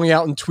by going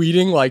out and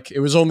tweeting like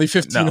it was only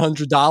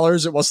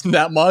 $1,500. It wasn't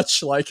that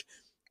much. Like,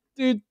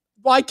 dude,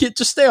 why can't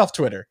just stay off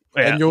Twitter?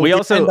 Yeah, and you'll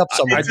end up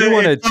somewhere. I do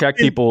want to check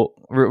people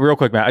real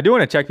quick, Matt. I do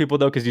want to check people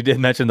though, because you did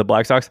mention the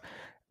Black Sox.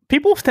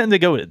 People tend to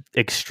go to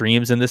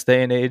extremes in this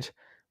day and age.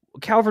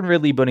 Calvin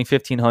Ridley putting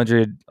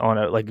 $1,500 on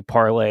a like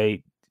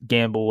parlay,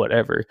 gamble,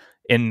 whatever.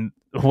 And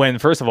when,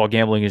 first of all,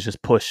 gambling is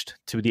just pushed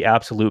to the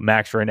absolute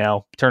max right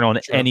now. Turn on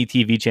any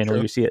TV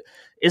channel, you see it.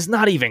 It's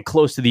not even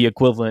close to the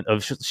equivalent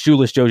of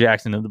shoeless Joe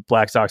Jackson and the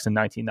Black Sox in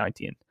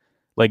 1919.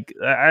 Like,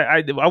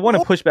 I want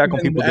to push back on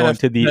people going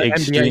to the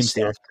extremes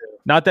here.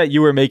 Not that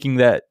you were making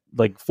that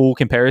like full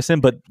comparison,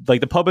 but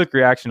like the public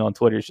reaction on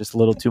Twitter is just a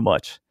little too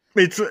much.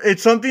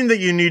 It's something that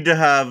you need to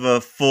have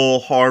a full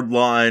hard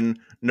line,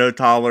 no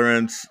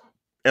tolerance,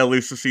 at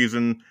least a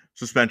season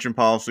suspension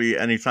policy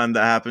anytime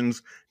that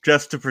happens,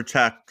 just to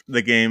protect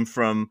the game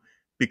from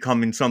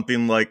becoming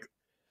something like,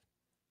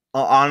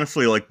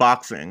 honestly, like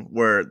boxing,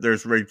 where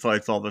there's rigged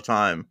fights all the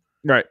time.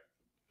 Right.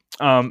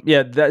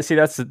 Yeah. That's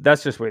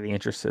just where the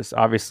interest is.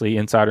 Obviously,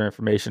 insider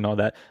information, all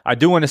that. I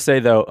do want to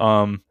say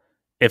though,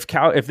 if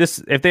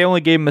they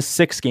only gave him a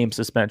 6-game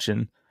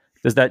suspension,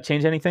 does that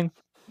change anything?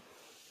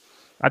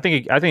 I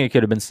think it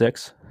could have been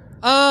 6.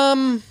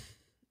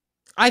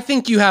 I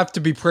think you have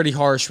to be pretty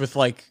harsh with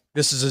like,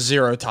 this is a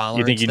zero tolerance.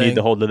 You think you need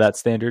to hold to that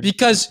standard?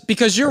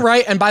 Because you're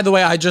right. And by the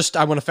way, I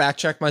want to fact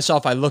check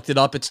myself. I looked it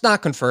up. It's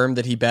not confirmed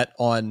that he bet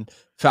on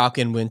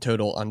Falcon win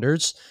total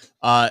unders.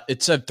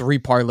 It said 3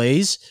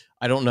 parlays.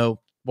 I don't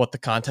know what the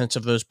contents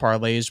of those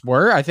parlays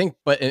were, I think,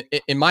 but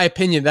in my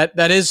opinion,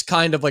 that is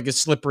kind of like a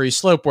slippery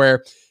slope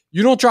where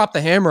you don't drop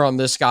the hammer on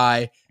this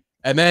guy,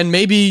 and then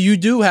maybe you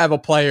do have a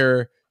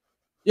player.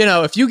 You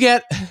know, if you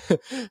get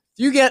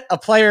a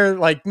player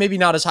like maybe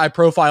not as high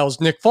profile as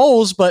Nick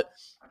Foles, but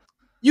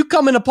you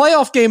come in a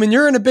playoff game and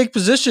you're in a big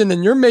position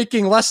and you're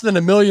making less than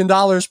 $1 million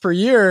per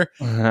year,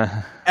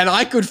 and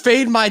I could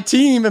fade my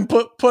team and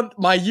put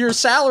my year's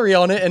salary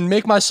on it and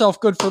make myself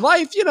good for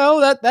life. You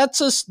know, that's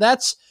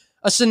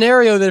a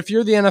scenario that if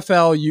you're the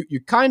NFL,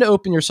 you kind of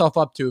open yourself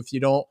up to if you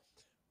don't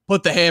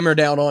put the hammer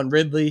down on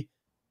Ridley.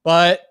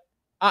 But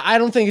I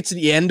don't think it's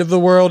the end of the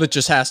world. It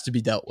just has to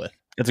be dealt with.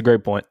 That's a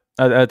great point.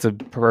 That's a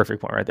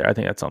perfect point right there. I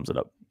think that sums it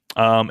up.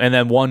 And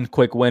then one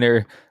quick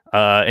winner,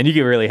 and you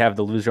can really have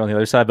the loser on the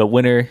other side, but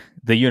winner,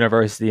 the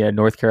University of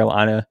North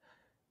Carolina.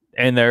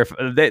 and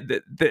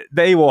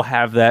they will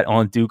have that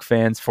on Duke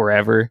fans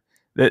forever.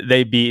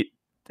 They beat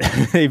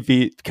they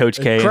beat Coach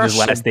K in his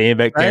last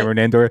game at Cameron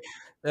Indoor.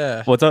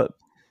 Yeah. What's up?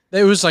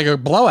 It was like a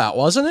blowout,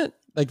 wasn't it?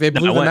 Like they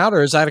blew them out,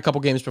 or is that a couple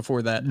games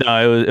before that?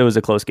 No, it was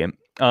a close game.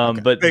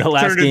 But they the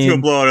last turned game into a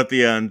blowout at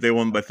the end. They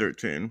won by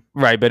 13.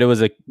 Right, but it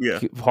was a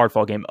hard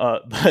fought game.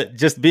 But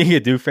just being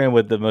a Duke fan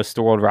with the most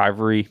storied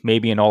rivalry,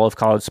 maybe in all of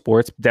college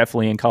sports,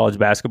 definitely in college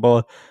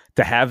basketball,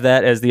 to have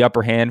that as the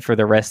upper hand for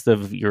the rest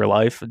of your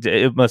life,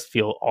 it must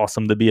feel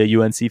awesome to be a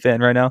UNC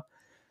fan right now.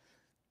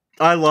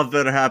 I love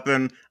that it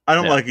happened. I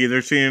don't like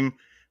either team,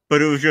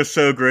 but it was just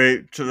so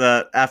great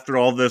that after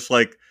all this,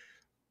 like,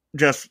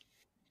 just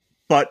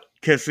butt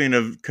kissing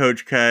of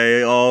Coach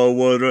K,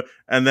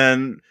 and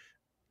then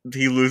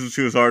he loses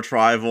to his arch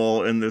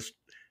rival, and this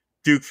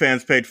Duke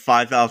fans paid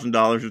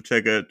 $5,000 a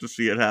ticket to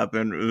see it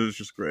happen. It was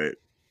just great.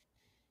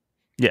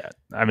 Yeah,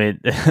 I mean,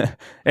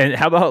 and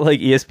how about like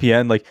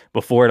ESPN? Like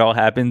before it all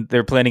happened,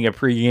 they're planning a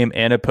pregame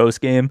and a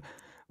postgame.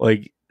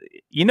 Like,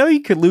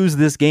 you could lose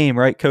this game,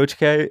 right, Coach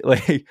K?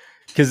 Like,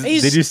 because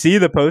did you see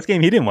the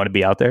postgame? He didn't want to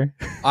be out there.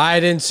 I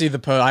didn't see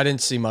I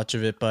didn't see much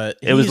of it, but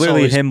it was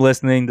literally him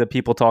listening to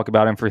people talk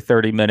about him for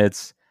 30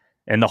 minutes,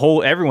 and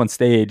everyone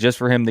stayed just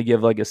for him to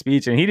give like a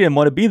speech, and he didn't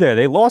want to be there.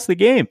 They lost the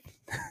game.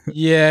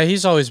 Yeah,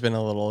 he's always been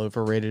a little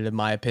overrated in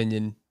my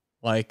opinion.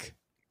 Like,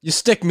 you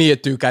stick me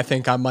at Duke, I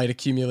think I might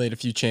accumulate a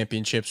few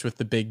championships with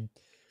the big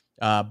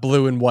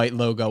blue and white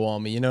logo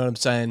on me. You know what I'm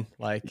saying?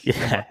 Like,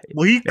 yeah.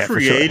 Well, he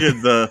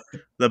created the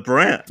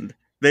brand.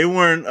 They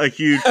weren't a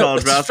huge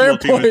college basketball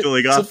team until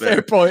he got there.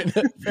 Fair point.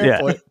 Fair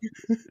point.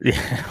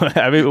 Yeah.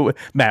 I mean,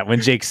 Matt,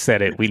 when Jake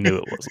said it, we knew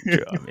it wasn't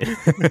true. I mean,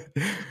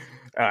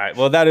 all right.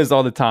 Well, that is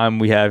all the time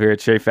we have here at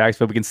Straight Facts,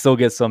 but we can still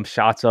get some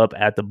shots up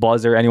at the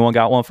buzzer. Anyone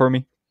got one for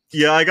me?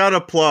 Yeah, I got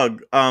a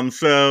plug.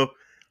 So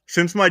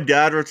since my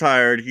dad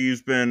retired,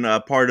 he's been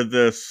part of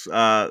this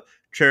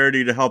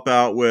charity to help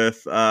out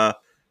with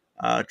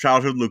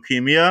childhood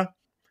leukemia.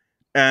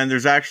 And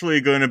there's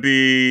actually going to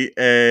be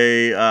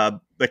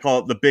they call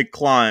it the Big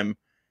Climb.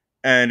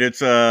 And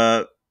it's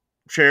a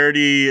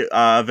charity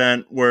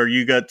event where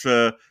you get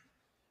to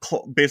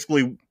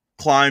basically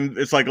climb.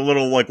 It's like a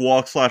little like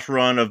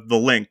walk/run of the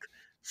link.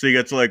 So you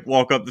get to like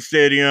walk up the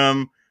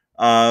stadium,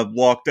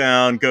 walk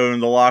down, go in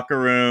the locker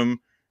room.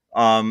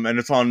 And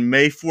it's on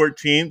May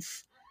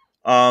 14th.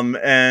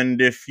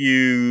 And if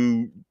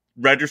you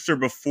register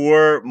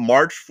before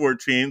March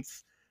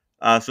 14th,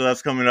 so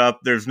that's coming up,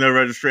 there's no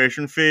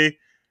registration fee.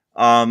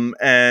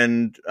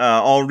 And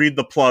I'll read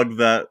the plug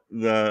that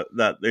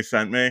they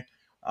sent me.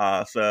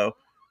 So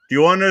do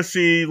you want to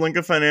see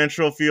Lincoln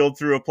Financial Field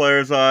through a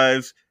player's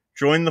eyes?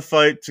 Join the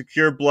fight to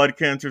cure blood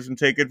cancers and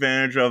take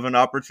advantage of an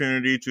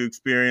opportunity to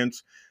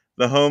experience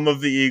the home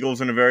of the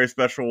Eagles in a very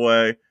special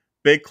way.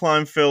 Big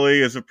Climb Philly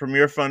is a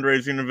premier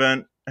fundraising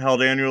event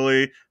held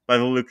annually by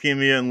the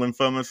Leukemia and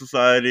Lymphoma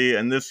Society,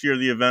 and this year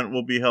the event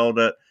will be held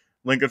at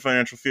Lincoln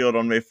Financial Field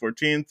on May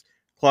 14th.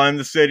 Climb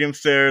the stadium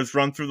stairs,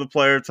 run through the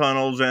player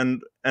tunnels,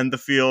 and the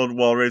field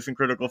while raising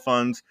critical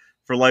funds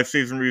for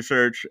life-saving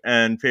research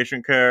and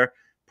patient care.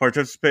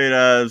 Participate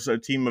as a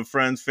team of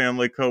friends,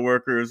 family,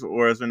 co-workers,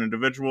 or as an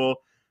individual.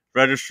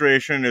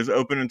 Registration is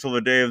open until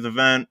the day of the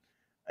event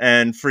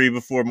and free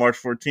before March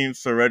 14th,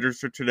 so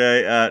register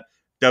today at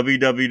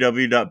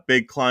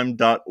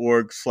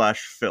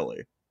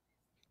www.bigclimb.org/Philly.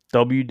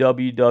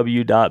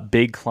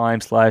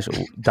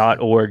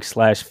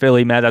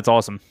 www.bigclimb.org/Philly. Matt, that's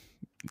awesome.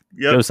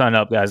 Yep. Go sign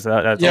up, guys.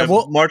 That's yeah,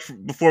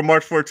 awesome. Before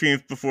March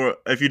 14th.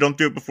 If you don't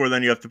do it before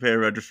then, you have to pay a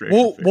registration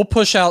fee. We'll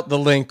push out the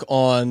link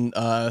on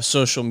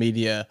social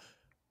media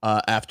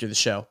after the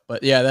show.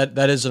 But yeah,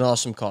 that is an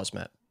awesome cause,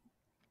 Matt.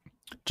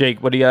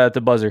 Jake, what do you got at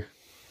the buzzer?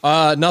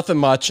 Nothing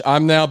much.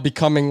 I'm now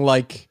becoming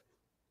like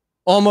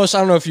almost. I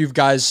don't know if you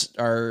guys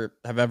have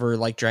ever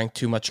like drank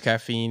too much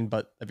caffeine,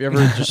 but have you ever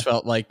just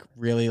felt like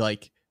really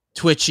like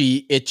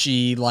twitchy,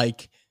 itchy,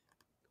 like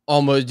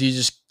almost you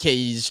just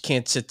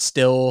can't sit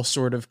still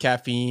sort of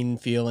caffeine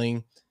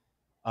feeling?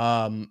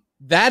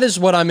 That is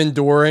what I'm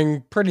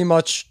enduring pretty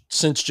much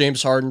since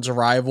James Harden's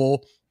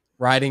arrival,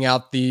 riding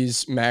out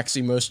these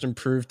Maxey Most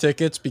Improved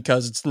tickets,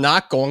 because it's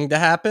not going to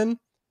happen.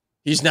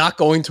 He's not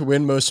going to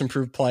win Most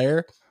Improved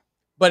Player,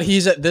 but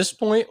he's at this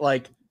point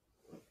like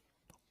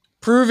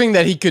proving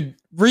that he could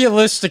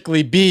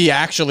realistically be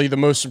actually the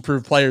most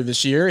improved player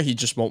this year. He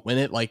just won't win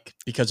it, like,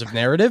 because of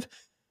narrative.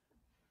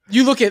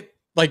 You look at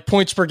like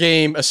points per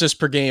game, assists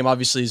per game,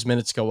 obviously his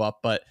minutes go up,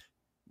 but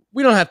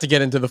we don't have to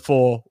get into the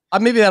full.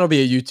 Maybe that'll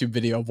be a YouTube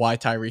video of why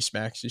Tyrese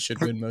Maxey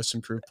should win most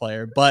improved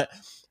player, but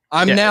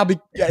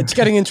it's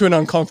getting into an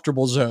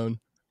uncomfortable zone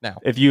now.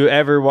 If you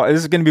ever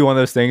this is going to be one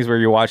of those things where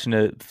you're watching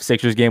a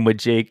Sixers game with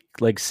Jake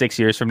like 6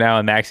 years from now,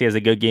 and Maxey has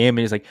a good game, and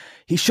he's like,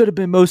 he should have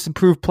been most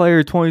improved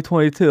player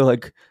 2022.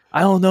 Like, I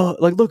don't know.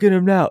 Like, look at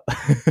him now.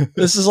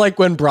 This is like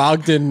when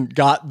Brogdon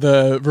got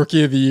the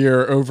Rookie of the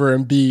Year over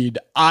Embiid.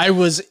 I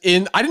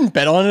didn't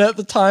bet on it at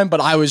the time, but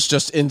I was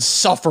just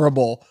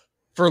insufferable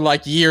for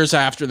like years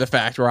after the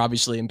fact, where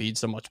obviously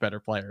Embiid's a much better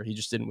player. He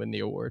just didn't win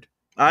the award.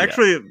 I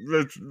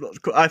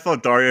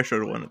thought Dario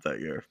should have won it that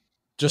year.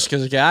 Just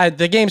because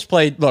the games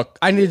played. Look,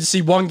 I needed to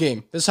see one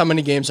game. This is how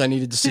many games I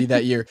needed to see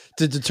that year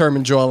to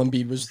determine Joel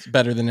Embiid was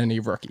better than any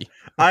rookie.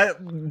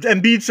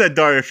 Embiid said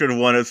Dario should have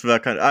won it, so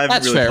that kind of I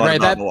haven't really thought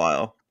about it in a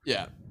while.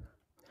 Yeah.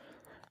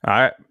 All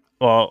right.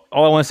 Well,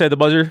 all I want to say at the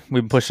buzzer,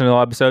 we've been pushing the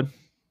episode.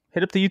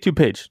 Hit up the YouTube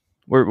page.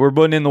 We're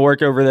putting in the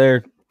work over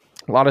there.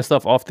 A lot of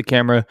stuff off the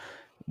camera.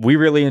 We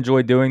really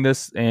enjoy doing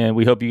this, and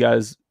we hope you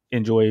guys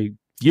enjoy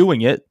viewing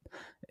it.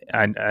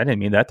 I didn't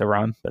mean that to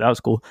rhyme, but that was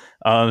cool.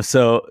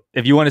 So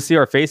if you want to see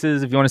our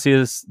faces, if you want to see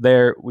us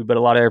there, we put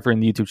a lot of effort in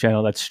the YouTube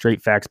channel. That's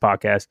Straight Facts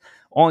Podcast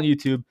on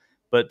YouTube.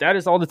 But that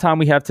is all the time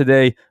we have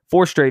today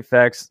for Straight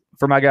Facts.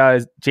 For my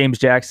guys, James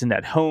Jackson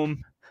at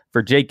home,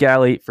 for Jake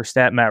Galley, for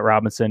Stat Matt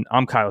Robinson,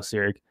 I'm Kyle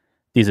Sirik.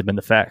 These have been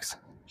the facts.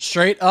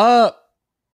 Straight up.